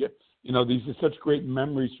when I get, these are such great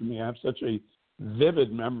memories for me. I have such a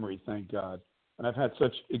vivid memory, thank God. And I've had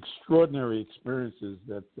such extraordinary experiences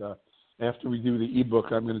that after we do the ebook,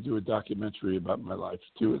 I'm going to do a documentary about my life,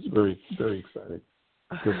 too. It's very, very exciting.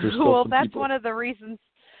 Well, that's one of the reasons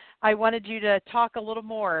I wanted you to talk a little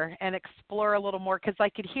more and explore a little more, because I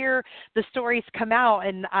could hear the stories come out,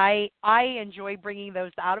 and I enjoy bringing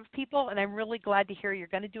those out of people, and I'm really glad to hear you're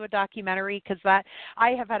going to do a documentary, because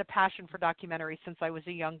I have had a passion for documentaries since I was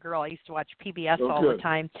a young girl. I used to watch PBS all the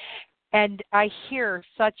time. And I hear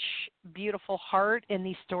such beautiful heart in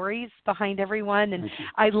these stories behind everyone, and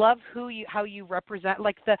I love how you represent.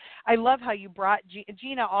 I love how you brought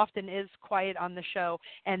Gina. Often is quiet on the show,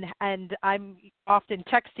 and I'm often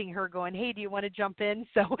texting her, going, "Hey, do you want to jump in?"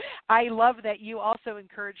 So I love that you also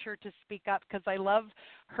encourage her to speak up, because I love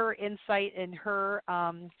her insight and her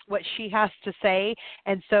what she has to say,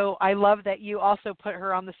 and so I love that you also put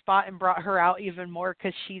her on the spot and brought her out even more,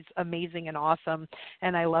 because she's amazing and awesome,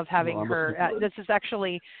 and I love having her. This is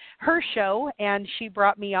actually her show, and she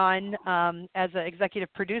brought me on as an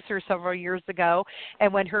executive producer several years ago,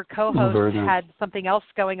 and when her co-host had something else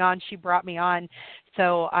going on, she brought me on.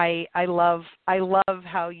 So I love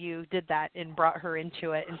how you did that and brought her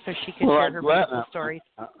into it, and so she can share her beautiful stories.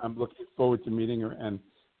 I'm looking forward to meeting her, and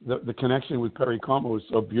the connection with Perry Como was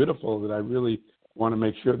so beautiful that I really want to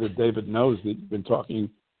make sure that David knows that you've been talking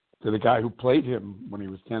to the guy who played him when he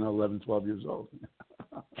was 10, 11, 12 years old.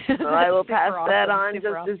 Well, I will pass that on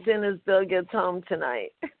just as soon as Bill gets home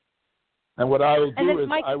tonight. And what I will do is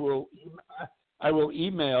I will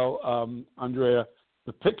email Andrea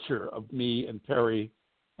the picture of me and Perry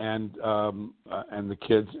and the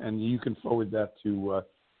kids, and you can forward that to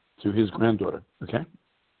his granddaughter. Okay.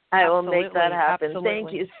 I will make that happen. Absolutely.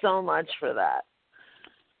 Thank you so much for that.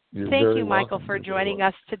 Thank you, Michael, for joining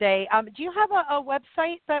us today. Do you have a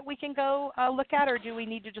website that we can go look at, or do we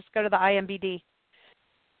need to just go to the IMBD?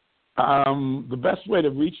 The best way to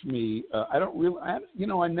reach me, I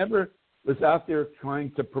never was out there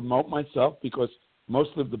trying to promote myself, because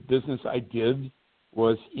most of the business I did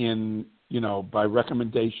was by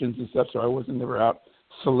recommendations and stuff. So I wasn't never out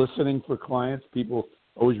soliciting for clients. People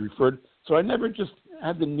always referred. So I never just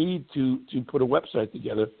had the need to put a website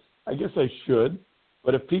together. I guess I should.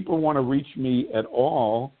 But if people want to reach me at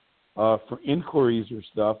all for inquiries or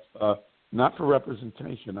stuff, not for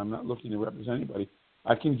representation, I'm not looking to represent anybody.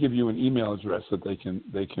 I can give you an email address that they can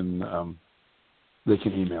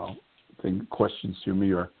email questions to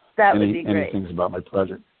me or any things about my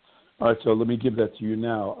project. All right, so let me give that to you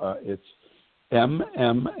now. It's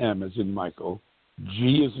MMM as in Michael,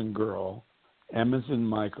 G as in girl, M as in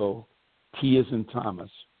Michael, T as in Thomas,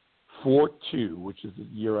 42, which is the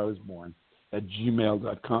year I was born, at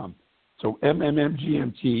gmail.com. So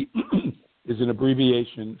MMMGMT is an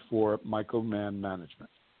abbreviation for Michael Mann Management.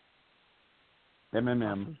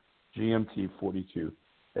 MMMGMT42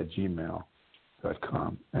 at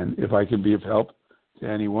gmail.com. And if I can be of help to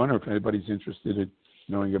anyone, or if anybody's interested in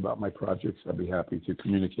knowing about my projects, I'd be happy to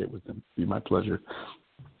communicate with them. It'd be my pleasure.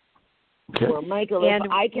 Okay. Well, Michael, if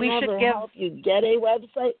I can ever help you get a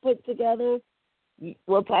website put together,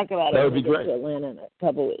 we'll talk about it. That would be great. To Atlanta in a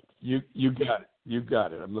couple weeks. You got it. You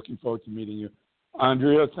got it. I'm looking forward to meeting you.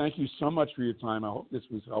 Andrea, thank you so much for your time. I hope this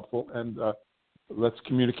was helpful, and let's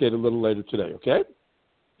communicate a little later today, okay?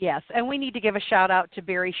 Yes, and we need to give a shout-out to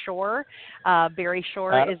Barry Shore. Barry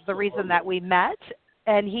Shore is the reason that we met,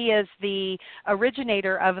 and he is the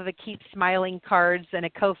originator of the Keep Smiling cards and a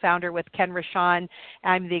co-founder with Ken Rashawn.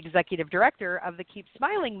 I'm the executive director of the Keep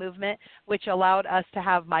Smiling movement, which allowed us to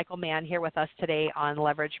have Michael Mann here with us today on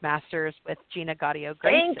Leverage Masters with Gina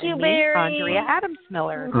Gadio-Graves and me, Andrea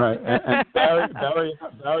Adams-Miller. Right, and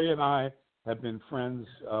Barry and I have been friends.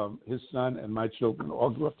 His son and my children all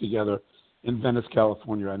grew up together in Venice,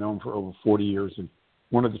 California. I know him for over 40 years, and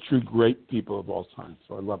one of the true great people of all time.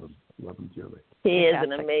 So I love him. I love him dearly. He is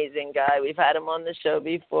an amazing guy. We've had him on the show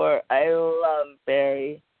before. I love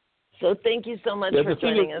Barry. So thank you so much for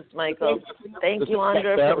joining us, Michael. Thank you,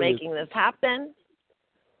 Andrea, for making this happen.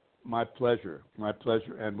 My pleasure. My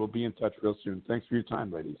pleasure. And we'll be in touch real soon. Thanks for your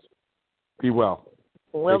time, ladies. Be well.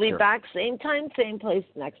 We'll be back same time, same place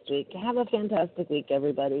next week. Have a fantastic week,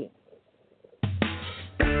 everybody.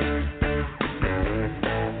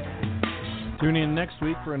 Tune in next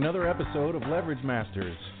week for another episode of Leverage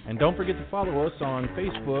Masters. And don't forget to follow us on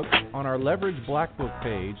Facebook on our Leverage Black Book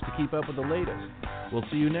page to keep up with the latest. We'll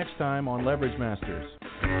see you next time on Leverage Masters.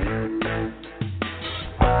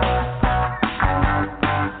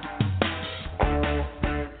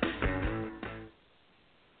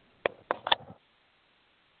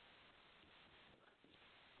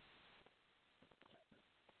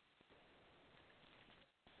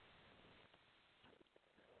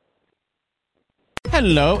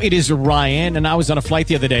 Hello, it is Ryan, and I was on a flight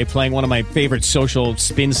the other day playing one of my favorite social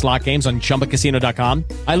spin slot games on ChumbaCasino.com.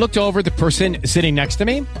 I looked over at the person sitting next to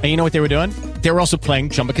me, and you know what they were doing? They were also playing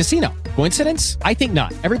Chumba Casino. Coincidence? I think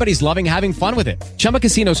not. Everybody's loving having fun with it. Chumba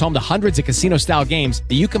Casino is home to hundreds of casino-style games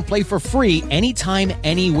that you can play for free anytime,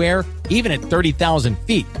 anywhere, even at 30,000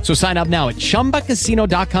 feet. So sign up now at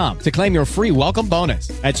ChumbaCasino.com to claim your free welcome bonus.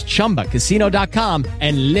 That's ChumbaCasino.com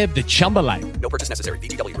and live the Chumba life. No purchase necessary.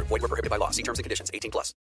 VGW. Void where prohibited by law. See terms and conditions. 18+.